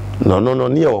no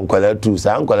ne won kwala tu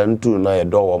sa nkwala ntu no ye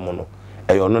do wo mo no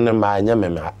e yo no ne ma anya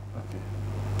mema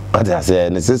ata se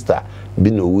ne sister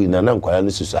bi no wi na nkwala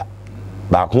ne susa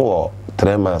ba ko wo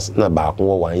 3 months na ba ko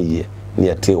wo 1 year ne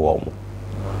ye te wo mo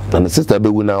na ne sister be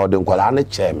wi na o de nkwala ne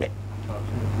cheme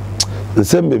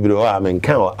nsem bebre o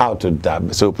amenkan o out to that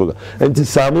so program enti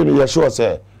Sammy no ye sure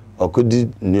say okodi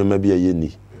nioma bi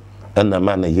ayeni na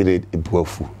ma na yire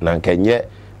ebuafu na nkenye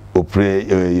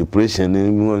operation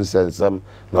ni mu nsensam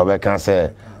na obeka say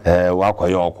wa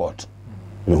kwaye okot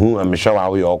mehu amehwa wa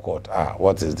we okot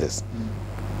what is this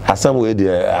asam we dey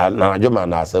na ajoma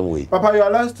na asam we papa you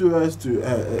allow us to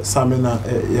Sammy na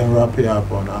wrap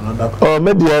up on another oh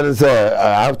maybe I say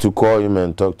I have to call him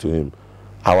and talk to him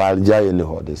our jay ni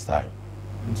ho this time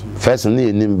first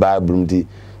ni nim Bible ndi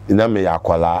na me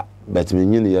yakwala but me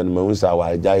nyini ye no ma unsa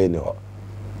wa jay ni ho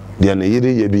de na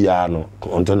yiri ye bi ya no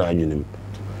onto na adwenim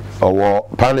owo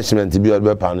punishment bi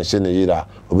obe punish ne yira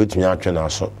obetumi atwe na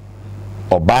so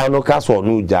oba no ka so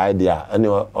no jay dia ene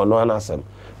ono anasem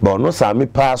but no Sammy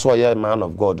pass so ye man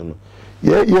of God no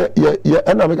ye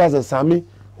ena me ka say Sammy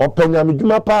opanya me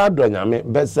dwuma pa do nyame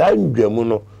be sa ndwamu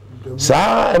no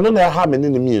sa eno na ha me ne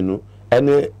mienu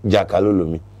ene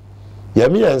jakalolomi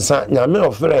yami yansa nyame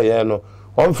ofre ye no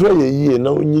onfre ye yie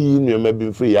na onyi yi nuoma bi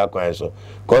mfri ya kwan so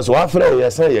cause wa frɛ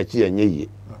ye san ye chi enye yie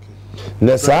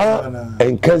na sa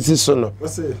enkansi so no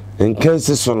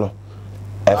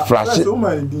e frache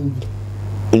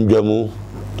ndwamu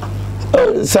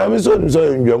Sammy so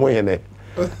ndwamu hene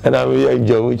na me ye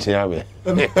ndwamu chiame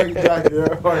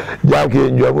Jack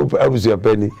ndwamu abusu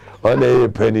penny ona ye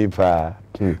penny pa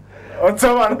that's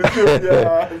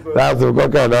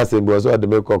what kind of symbol so the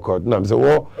make court na say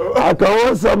wo aka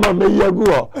won sama me yagu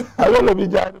o agolo bi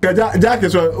Jack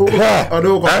is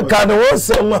odo aka no won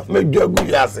sama me yagu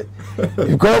yase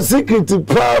because secret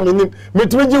pa me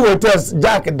tiji wo test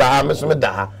Jack da me so me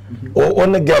da o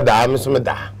ne get da me so me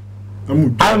da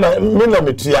ama me no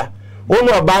metua wo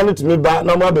no ba no to me ba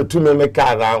na mo abetu me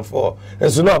ka ran for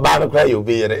so no ba no kra yo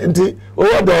be yere nti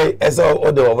o dey ese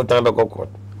o dey Obotan be court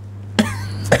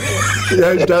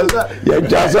ya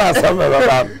jaza asem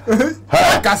baba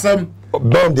ha kasem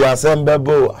don di asem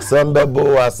bebo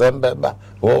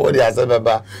wo di asem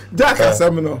baba Jack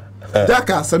asem no Jack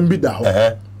asem bi da ho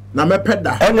na me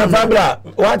peda enya fabra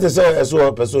what is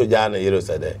so person ja na yero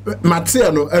sede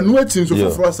mate no enu atin so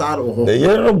foforo sa ro ho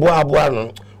yero boa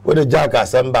no wo de jack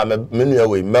asamba me nua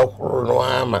we me horo no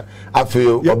ama afi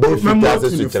obe fita se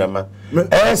sukyerama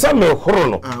se me horo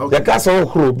no ya ka se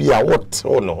horo bi a wot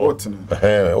no wot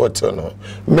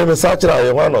no me searcher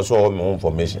ye wan no so me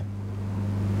information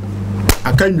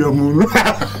akanyamu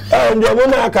nyamu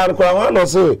na akar kwa wan no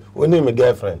so oni me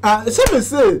girlfriend say me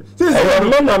say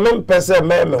me person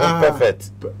me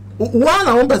perfect one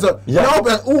and 1%. Now,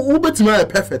 betima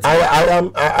perfect.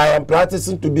 I am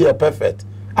practicing to be a perfect.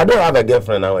 I don't have a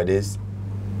girlfriend nowadays.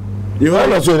 You are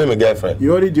not showing me a girlfriend.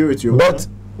 You already do it, you. But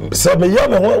some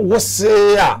young what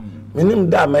say minim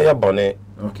da me bonnet.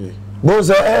 Okay. Both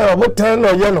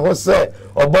Obotan or young who say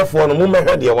obofour no me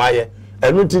head your wire.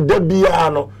 And we to bia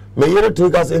no me yere to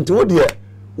us into dear.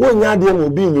 When ya dem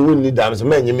obi nyi wonni dam so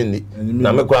man nyimi ni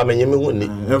na me kwa me nyimi wonni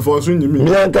enfo so nyimi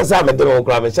mi an kasa me dem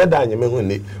okra me sheda nyimi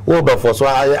wonni wo be fo so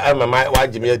mama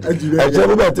wagimi adi e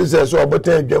je be te se so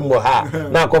Obotan adwam ha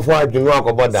na akofo adwumi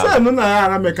akobo dam se no na ya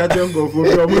na me ka dem go fo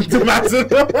bi o mutimati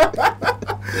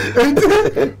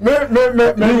me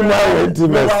na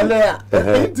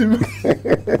intimacy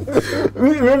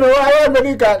me no I am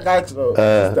any ka tro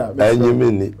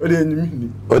anyimi ni o de anyimi ni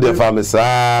o de famisa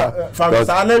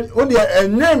na o de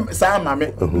sa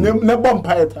mame ne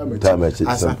bompa etamachi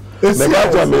asa me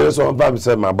ga to me so pam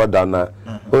se ma boda na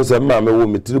o se ma me wo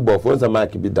mitiri bofo se ma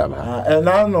ki bi dam ha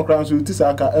na no kran so ti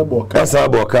sa ka eboka asa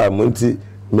boka mo nti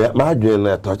ma adwen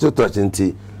na touch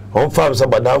nti on fam se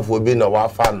bodamfo bi na wa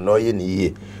fa no ye ni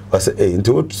ye o se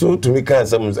nti so to me kan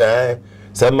some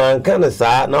se man kan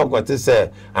sa na okote se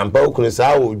ampa okunu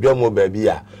sa wo dwam ba bi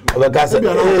a o be ka se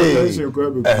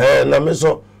na me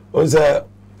so on se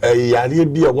yare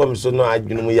bi awam so no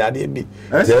adwenu mu yare bi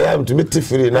je am to meet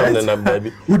free na na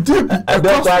baby udi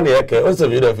adakwa na yeke o se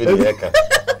bi do fi yeka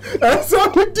so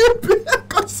udi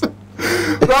because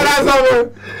brother so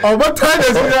Obotan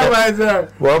is here right there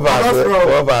what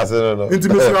was no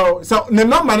intimacy so the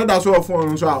number na that so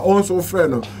phone so on so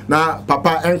friend no na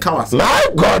papa Nkoaa my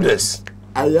goddess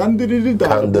I underdid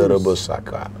that honorable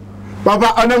saka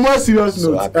papa on a more serious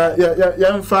note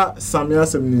ya fa Sammy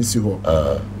nsi ho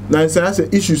na say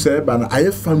issues say ba na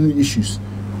aye family issues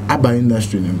aba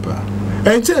industry nimpa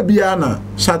enche bia na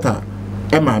Shatter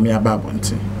e ma me aba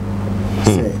bonte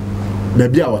say na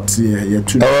bia wote ye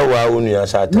tu wa wonu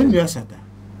Shatter ni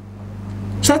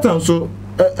Shatter so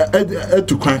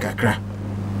etu kwan kakra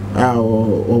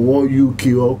o UK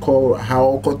o call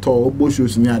how to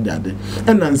oboshos ni ade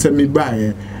and ansem me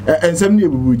buy ensem ni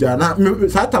ebubuja na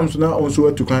sometimes na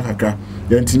also etu kwan kakra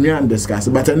yantimi and discuss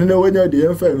but ene na wanya de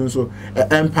emfa no so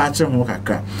empache ho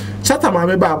kakra Shatter ma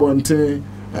me ba bonten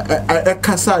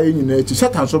kasa yin na echi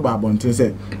Shatter so ba bonten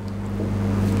say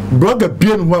blogger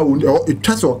bien ho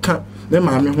etwa so ka na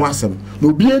ma me ho asem na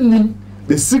obi anim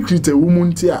the secret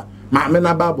woman ti a ma me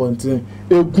na ba bonten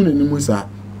ekunu ni musa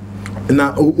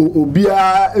na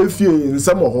obia efie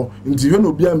nsem ho nti hwe na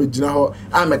obia megina ho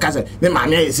ameka se ne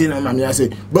maame ayese na maame ase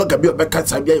blogger bi obeka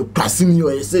sabia kwase ni o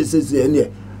ese ene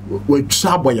we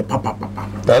trabo ye papa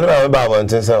na na ba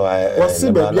bonten se wa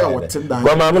se ba bia wote dan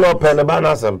go maame no pen ba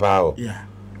na asem pa o yeah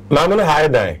maame no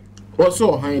hide dan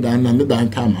also hide dan na me dan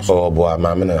kama so oh boy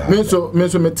maame no me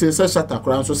so mete se Shatter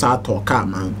kran so sa talk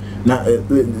man na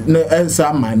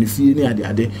ensa man fie ni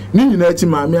ade ni nyina achi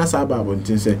maame asa ba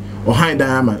bonten se o hide dan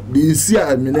ama di si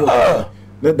a me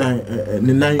ne dan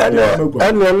ni nan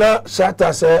and na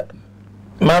Shatter se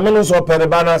maame no so pen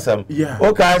ba na asem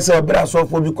o ka se bra so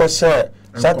fo bi ko share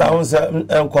Shatter on se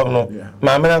enkom no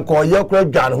maame na ko ye kura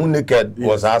dwan hu naked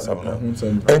was asem no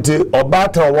enti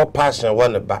Obotan wo passion wo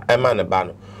ne ba e ma ne ba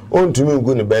no on to me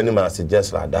go ne ba ni ma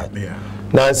suggest like that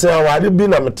na say awade bi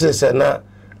na mete se na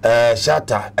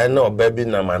Shatter e na oba bi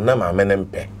na ma ne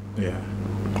mpe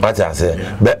what I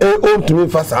say but on to me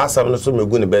fast asem no so me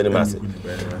go ne ba ni ma se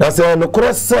na say no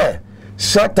cross say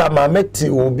Shatter ma meti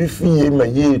obi fie ma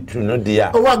ye tu no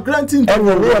dia o wa granting and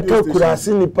we are to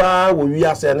kurasi ni pa wo wi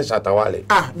ase ne Shatter Wale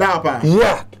da pa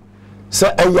yeah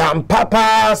say ayam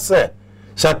papa say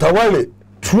Shatter Wale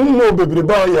too mo bebre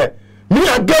ba ye me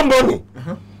a get money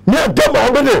me a get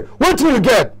money what will you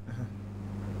get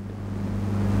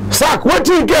sack what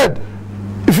will you get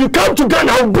if you come to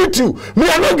Ghana I will beat you me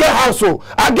I no get house so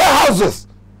I get houses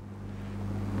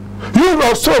you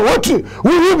know so what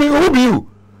who be you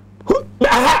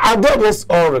I got this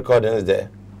all recordings there.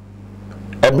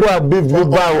 A bro big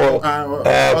Luba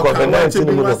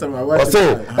COVID-19 or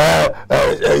say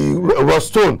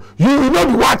Lordson. You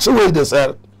not watching with this.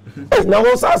 Now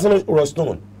what's asking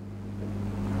Lordson?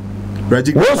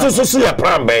 What's so see a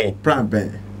pram bay?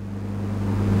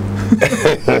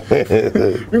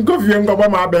 Nkofi ngaba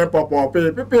ma bempah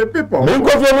people.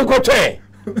 Nkofi nko twen.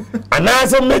 And I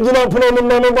said, Major, no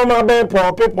my bed,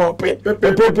 pop,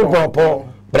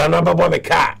 Brana Baba me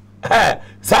car.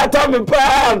 Satan me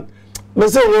pan.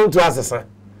 Mr. Won't to answer.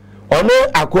 Or no,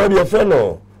 acquire your friend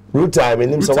or root time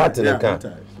in him so what in the car.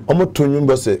 Almost 2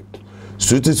 numbers.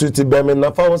 Sweetie, Bemin,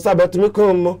 na found Sabbath me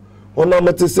come. On a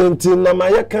matisenti na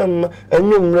mayakam, and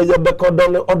you may have the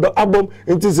cordon or the album.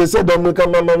 It is a said, don't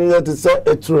come mamma to say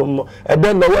a room. And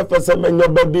then the weapons of your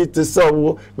baby to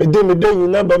sell. Me do me do you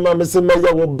never mamma say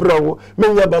mayo bro. Me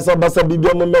basa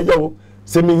bibia mayo.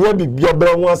 Say me here be your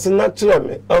brown was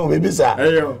natural. Oh, maybe sir.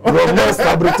 Romance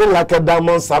fabricated like a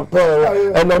diamond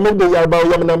sapphire. And I made the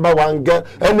yaba number 1 girl.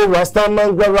 And the Rasta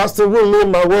man, Rasta will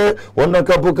in my way. One a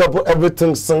couple,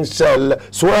 everything sing shell.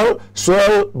 Swell,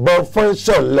 but fun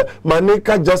shell.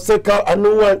 Manika Jessica, and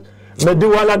no one. Maybe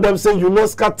one of them say, you know,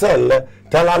 scatter.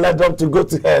 Tell all them to go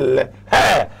to hell.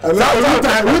 Hey, who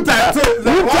time?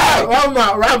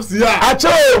 Raps, yeah. I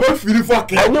chose.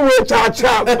 Anyway, charge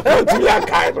up.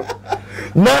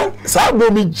 Now,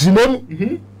 Sabu Jim.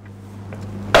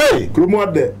 Hey,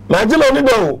 Grumode. Imagine only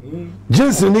know.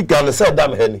 Jinsi Nikan said,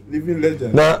 damn henny. Living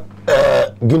legend. Now,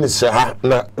 Guinness Shaha,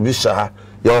 na Bishaha,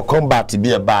 your combat to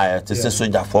be a buyer to say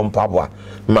soldier from Pabwa.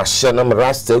 Mashanam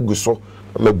Rasta Guso,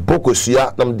 me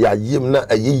Bokosia, nam dia yimna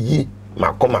a ye.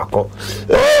 Mako.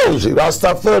 Oh,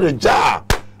 Rastafari,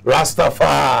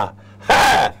 Rastafari.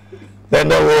 Ha! Then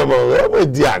the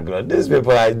woman, Diagra. These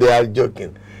people, they are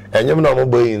joking. And you know,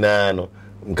 boy, no,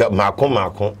 Mako,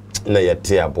 na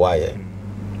yatia boy.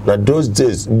 Now, those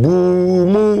days,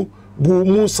 boo,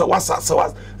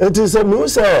 sawas. It is a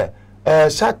news,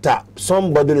 Shatter,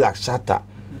 somebody like Shatter.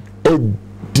 D.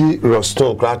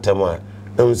 Lordson, Cratama.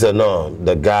 And say, no,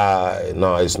 the guy,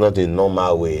 no, it's not in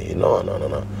normal way. No.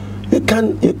 You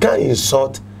can't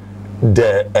insult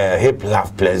the hip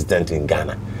laugh president in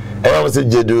Ghana. And I was a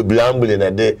Jedu Blamble in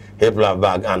a day hip laugh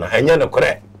bag Ghana. And you're not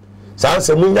correct.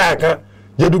 Sansa Munyaka,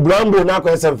 Jedu Blamble now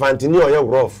can say Fantini or your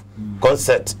rough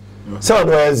concert. So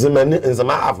there's a man in the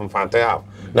half and Fanta.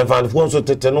 The Fanfonso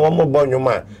to ten one more born your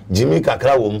man, Jimmy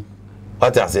Kakrawum.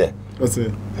 What I say?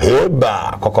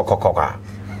 Heba, Coca.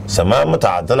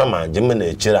 Samamata, Donaman,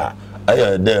 Jimmy Chira, I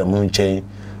am there moon chain.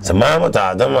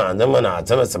 Samamata, Damana,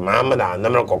 Samamata,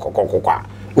 Namma Coca.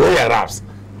 We are raps.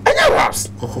 I got raps.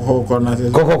 Coca.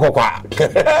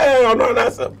 No,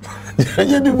 that's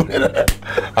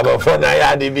about 4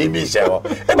 nights, the baby show.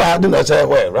 If I do not say,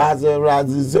 well,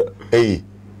 rather, hey.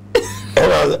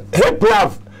 Hip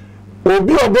laugh will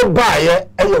be a good buyer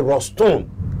and your Lordson.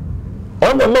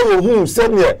 On the man who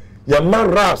send you your man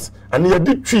raps and your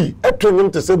big tree, a twin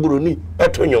to Seburuni, a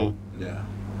twin.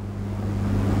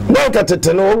 Now get it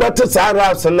to know what is our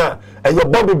raps and your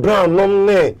Bobby Brown, no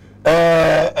name,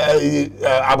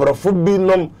 Abrafubi,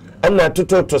 no, and that to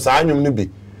talk to Sanyum Nibi.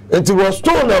 And it was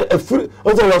stone a free,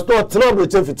 also was not trouble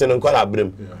with everything and call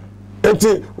brim. And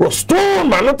it was stone,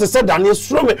 man, not to say that you're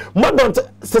strong. Madam,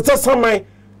 Sammy,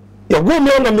 your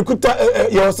woman and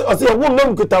Mikuta, your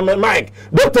woman could tell my mic.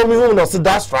 Don't tell me who knows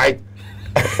that's right.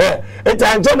 It's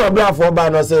a general bluff for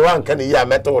banner, say one can hear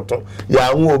metal.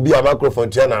 Ya will be a microphone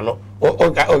channel. Oh,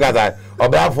 God, or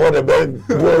bluff for the bed.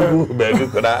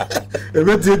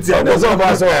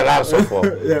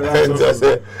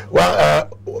 Well,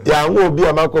 ya will be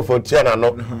a microphone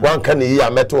channel. One can hear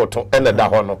metal and a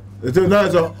dahono. It's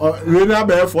not really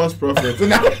a false prophet.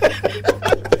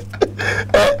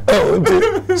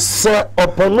 Sir,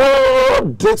 upon all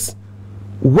this,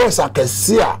 worse I can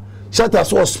see. Shatter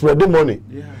so spread money.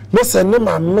 Miss and name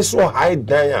and miss or hide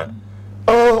there.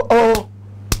 Oh.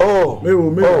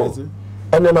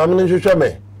 And then I'm going to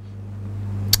me.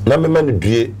 Now, my man,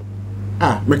 do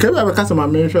ah, me can't have a customer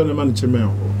mention the man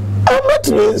chimel. I'm not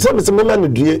some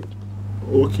man, do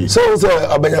okay. So,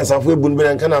 a benefit of Bunbury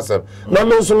and Canassa. Now, I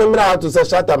remember how to say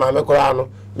Shatter, my Corano.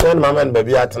 Then my man,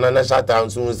 baby, at an Shatter and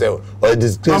soon say, or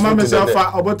disgraceful to the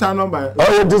Obotan number.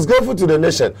 Oh, disgraceful to the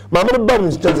nation. My mother bum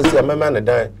is just to see my man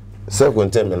die.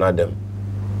 Second time and Adam.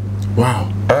 Wow.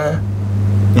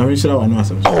 Now we should have one.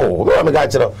 Oh, I'm a guy.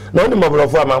 No, the mother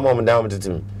of my mom down with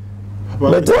him.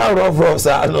 But I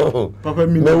know. Papa,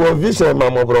 me will vision my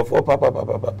mother of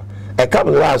Papa. I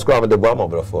come last crowd with the bomb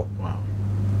of Wow.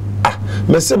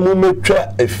 Mr. Mumme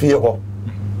try a fear. Oh,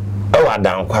 I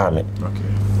down Kwame.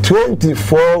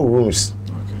 24 rooms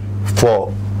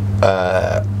for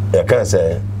I can't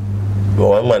say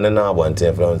 1 man and now 1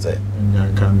 10 from say.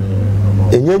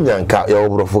 In Yanka,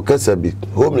 your focus a bit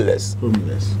homeless.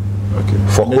 Okay.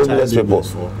 For homeless people.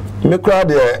 Me crowd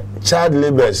there, child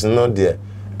laborers not there.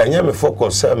 And you me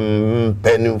focus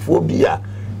pennyphobia.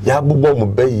 Ya bubo mu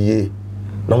be ye.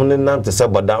 No name to say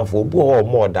but down for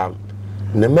more damn.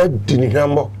 Ne me dini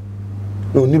hambo.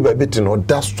 no ni ba bit no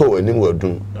da store ani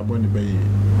wadun aboni bayi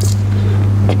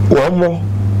one more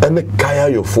ene kaya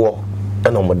yofo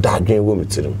ena mo da adwen wo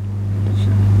metirim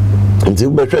nti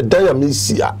wo behwe dan ya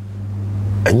mesi a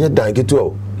enye dan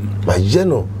keto ma je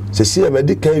no se si e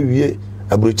medical wie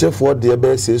abrochefo de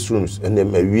be 6 rooms ene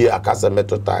ma wie akasa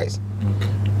metal tiles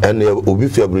ene obi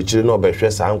fi abrochire no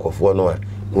behwe sa ankofo no a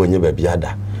wonye ba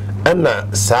biada ena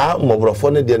sa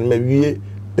mobrofo ne de ma wie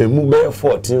emu be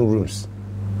 14 rooms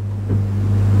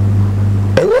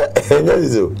enye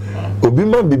zo obi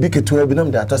man bibi keto bi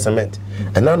nam de ata cement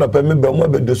ena no pe me be mo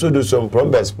be doso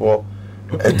prombes for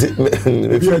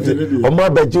omo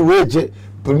abaji weje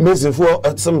mesi for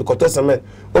some koto cement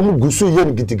omo gusu ye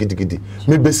ni gidigidi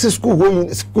me be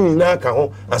school na aka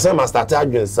ho asa ma start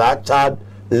adwen sa child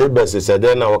labor so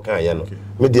dey na wo kan ye no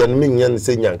me de no me nyan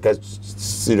se nyanka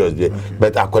serious be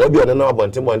but akola bi ona na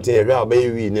abonten ye hwa ba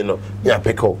yi ni no ya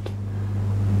pick up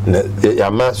na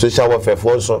ya ma social welfare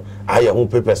for so aye ho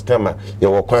papers kama ye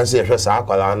wo kwan se hwe sa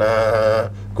akola na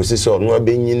kosisi ono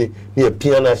abenyini ne ya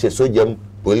pia na hye sojam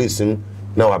police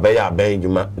na wa be ya ben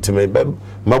djuma ntime be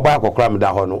magba akokra me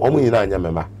da ho no omo nyina anya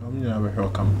mema nyina be hwe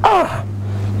kam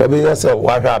be ya se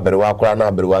wa hwa abere akora na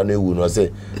abere wa na ewu no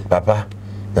se papa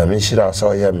na me shira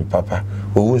so ye me papa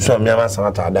owu so me ama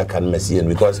san ta da kan mesi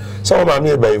because some ma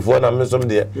me be ifo na me so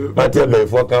de ma te be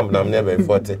ifo camp na me be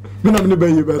ifo te me na me be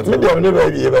ye better me de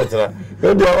be ye better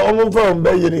me de omo fa be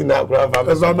ye ni na akora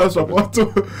fa so me support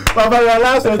papa ya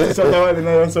last to Shatter Wale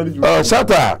na so di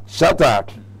Shatter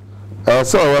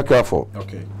so we careful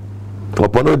okay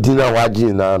opono dina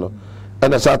waji na no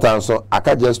and Shatter so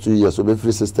aka just 2 years so be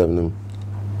free system nim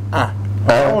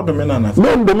how do me na na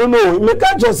me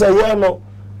ka just say here no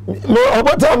me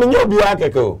Obotan me nyo bia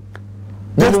keke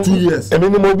just 2 years e me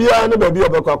mo bia no ba bia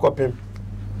obekwa kopim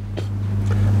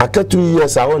aka 2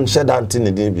 years I won shed anti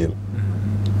ne din biem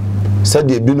said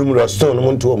the binum Lordson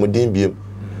no nto mo din biem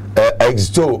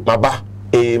exto maba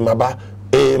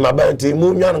maba nti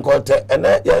mu nwan nkote ena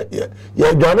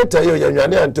ye dwane te ye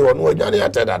nwane ante won wo dwane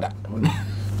ate dada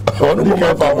onu mo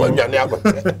ma fa wo dwane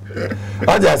akote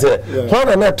aja se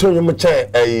hona na to nyum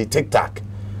che TikTok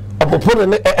apopone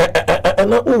ne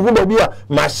na uhu ba bia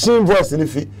machine voice ni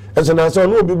fi enso na so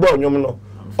no obi gba onyum no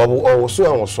owo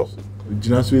so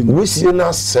gina so we see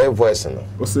na say voice no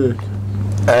o say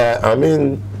I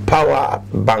mean power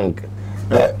bank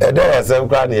there is some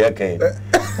kind of can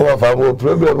o fa mo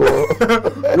problem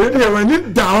we dey when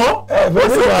it down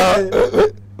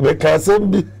we can say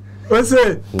we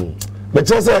say but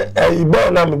just say bo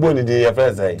na me bo ni dey your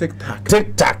friend say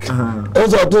TikTok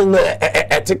so to na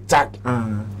TikTok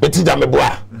eti da me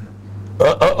boa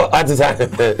atisa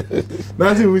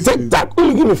nothing we TikTok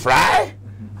only give me fry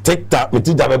TikTok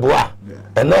eti da me boa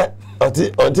and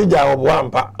oti ja boa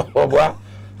mpa boa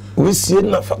we see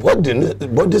na what the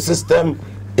body system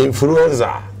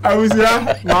influencer I was here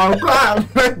Nkoaa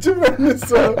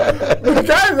so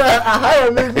because I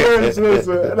have a influence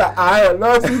so that I have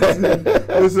not seen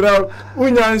so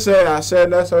unyan share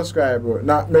na subscribe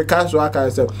na me ka so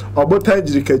aka say Obotan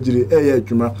jirikajiri eye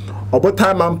adwuma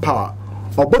Obotan manpower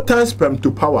Obotan sperm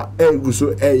to power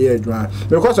guso eye adwuma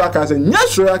because aka say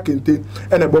nyasho akente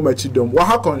and ebo machidom wa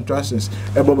ha contractions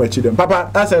ebo machidom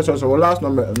papa answer so last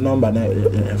number na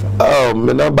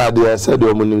my number there said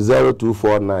you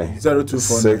 0249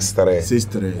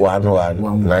 63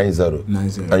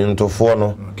 1190 anyum to fo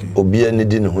no obi ani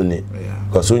di ne ho ni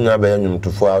because onya ba anyum to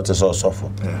fo out so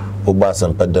sofo ogba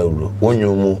asampa dawuro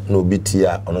wonyumu na obi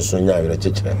tia ono so nya awere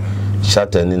chechire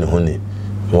Shatter ni ne ho ni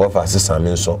wo fa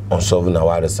Sammy so on solve na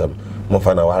waresem mo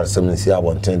fa na waresem ni si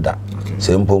abonten da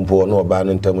se mpompo no oba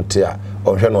no ntam tia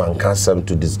ohwe no anka sam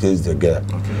to disgrace the girl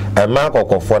e ma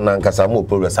kokofo na nkasa mo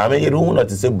progress ame yiri hu na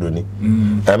te se broni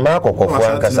e ma kokofo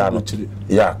ankasa no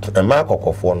ya e ma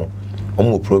kokofo no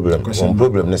omo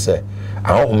problem ne se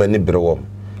ahoma ni brewom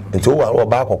nti wo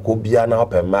ba kokko bia na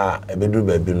opema ebeduru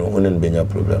ba bi no hu ne benya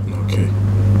problem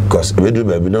because ebeduru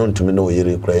ba bi no ntumi na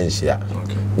oyere kura nhia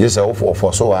yes I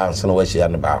for so answer no we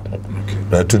na ba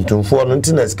na tuntumfo no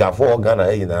nti na sikafo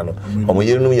Ghana e yina no omo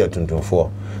yere no ya tuntumfo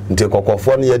nti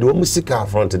kokofo no ye de omo sika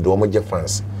front de omo je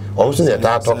fans omo so ne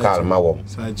ta to kalma wom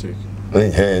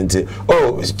nti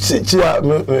chia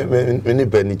me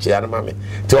bani chia na mame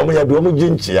nti omo ya de omo je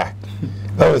nchia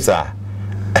o sa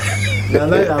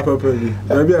na ya papa bi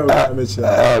na bia o me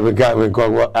chia we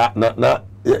ko na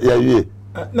ya wie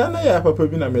na ya papa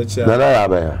bi na me chia na ya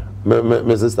ba ya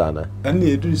me sister na and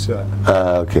e do so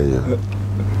okay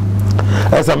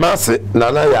esa mase na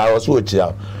ya so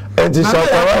chia enti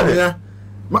Shatter Wale ya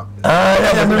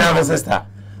me sister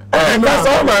ka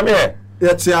so ma me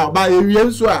Yet, by a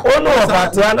real swag. Oh, no,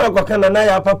 but I know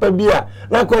Naya Papa Bia.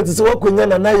 Now, quite is walking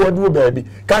in and Naya do baby.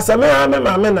 Casamea,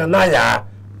 men and Naya.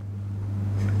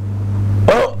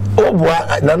 Oh, boy,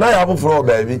 Naya Afutuo,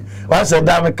 baby. I said,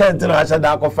 damn, can't I said,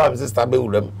 I'll confirm Sister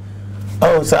Billum.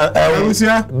 Oh, sir,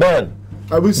 Ben.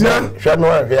 Abusia,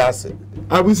 Shanwa, Riasi.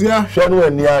 Abusia, Shanwa,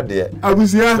 near dear.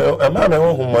 Abusia, a man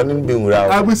who money being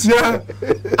around. Abusia,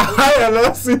 I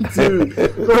lost it to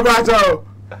Roberto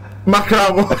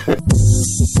Macramo.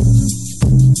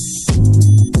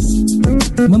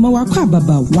 Mama Wakwa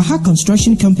Baba, Waha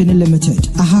Construction Company Limited.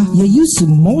 Aha, you're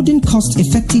using modern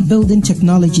cost-effective building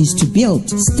technologies to build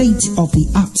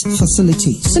state-of-the-art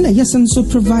facilities. And yes, also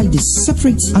provide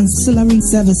separate ancillary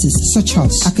services such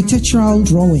as architectural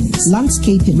drawings,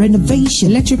 landscaping,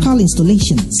 renovation, electrical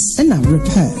installations, and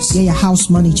repairs. Yeah, house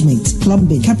management,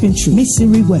 plumbing, carpentry,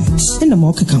 masonry works, and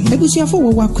more come. Ebusia for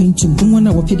Wawa Quintum,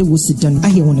 Mwana Wapida was done. I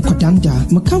hear one Kodanda,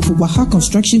 Macam for Waha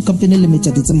Construction Company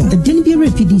Limited. It's a man. The Denbiara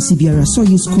PDC Biara so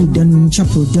school done,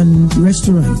 chapel done,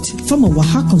 restaurant. From a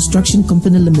Waha Construction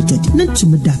Company Limited.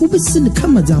 Nantumada, who be seen the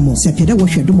Kamadamo, Sapida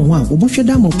Washadamo,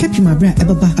 Washadamo, Capimabra,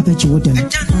 Ababa, Apache Wodan.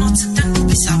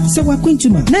 So we're going to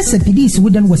Manasseh PDs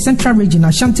Wooden was Central Region,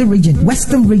 Ashanti Region,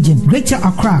 Western Region, Greater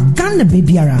Accra, Ghana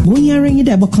Babyara. When you're in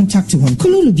the contact one,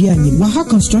 Kululu Biani, Waha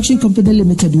Construction Company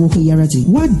Limited, Woko Yarati.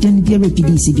 What then Biara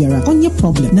PDC Biara on your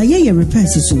problem? Now, yeah,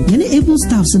 repairs is so. You're able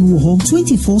staffs and home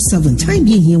 24/7. Time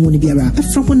being here when Biara, a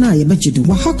Frawana, I bet you do.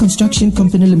 Waha Construction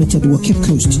Company Limited, Cape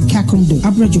Coast, Kakumdo,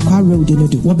 Abrajukwa Road,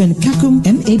 Inodo, Waben Kakum,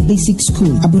 MA Basic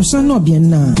School, Abrosano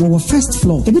Biana, our first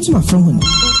floor, a bit of my phone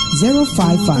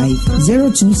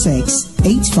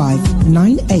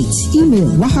 055-026-8598. Email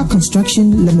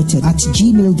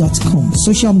wahaconstructionlimited@gmail.com.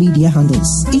 Social media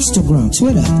handles Instagram,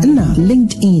 Twitter, and now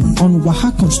LinkedIn on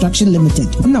Waha Construction Limited,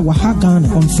 and now Waha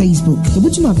Ghana on Facebook. A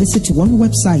bit of my visit to one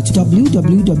website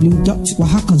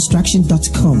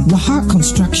www.wahaconstruction.com. Waha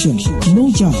Construction. No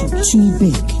job too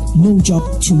big, no job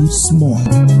too small.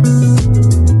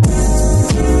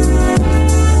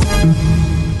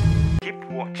 Keep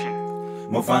watching.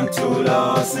 Mofanto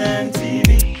Lordson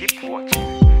TV. Keep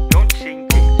watching. Don't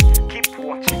change it. Keep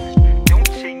watching. Don't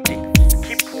change it.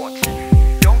 Keep watching.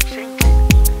 Don't change it.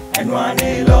 And one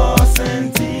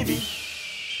Lordson TV.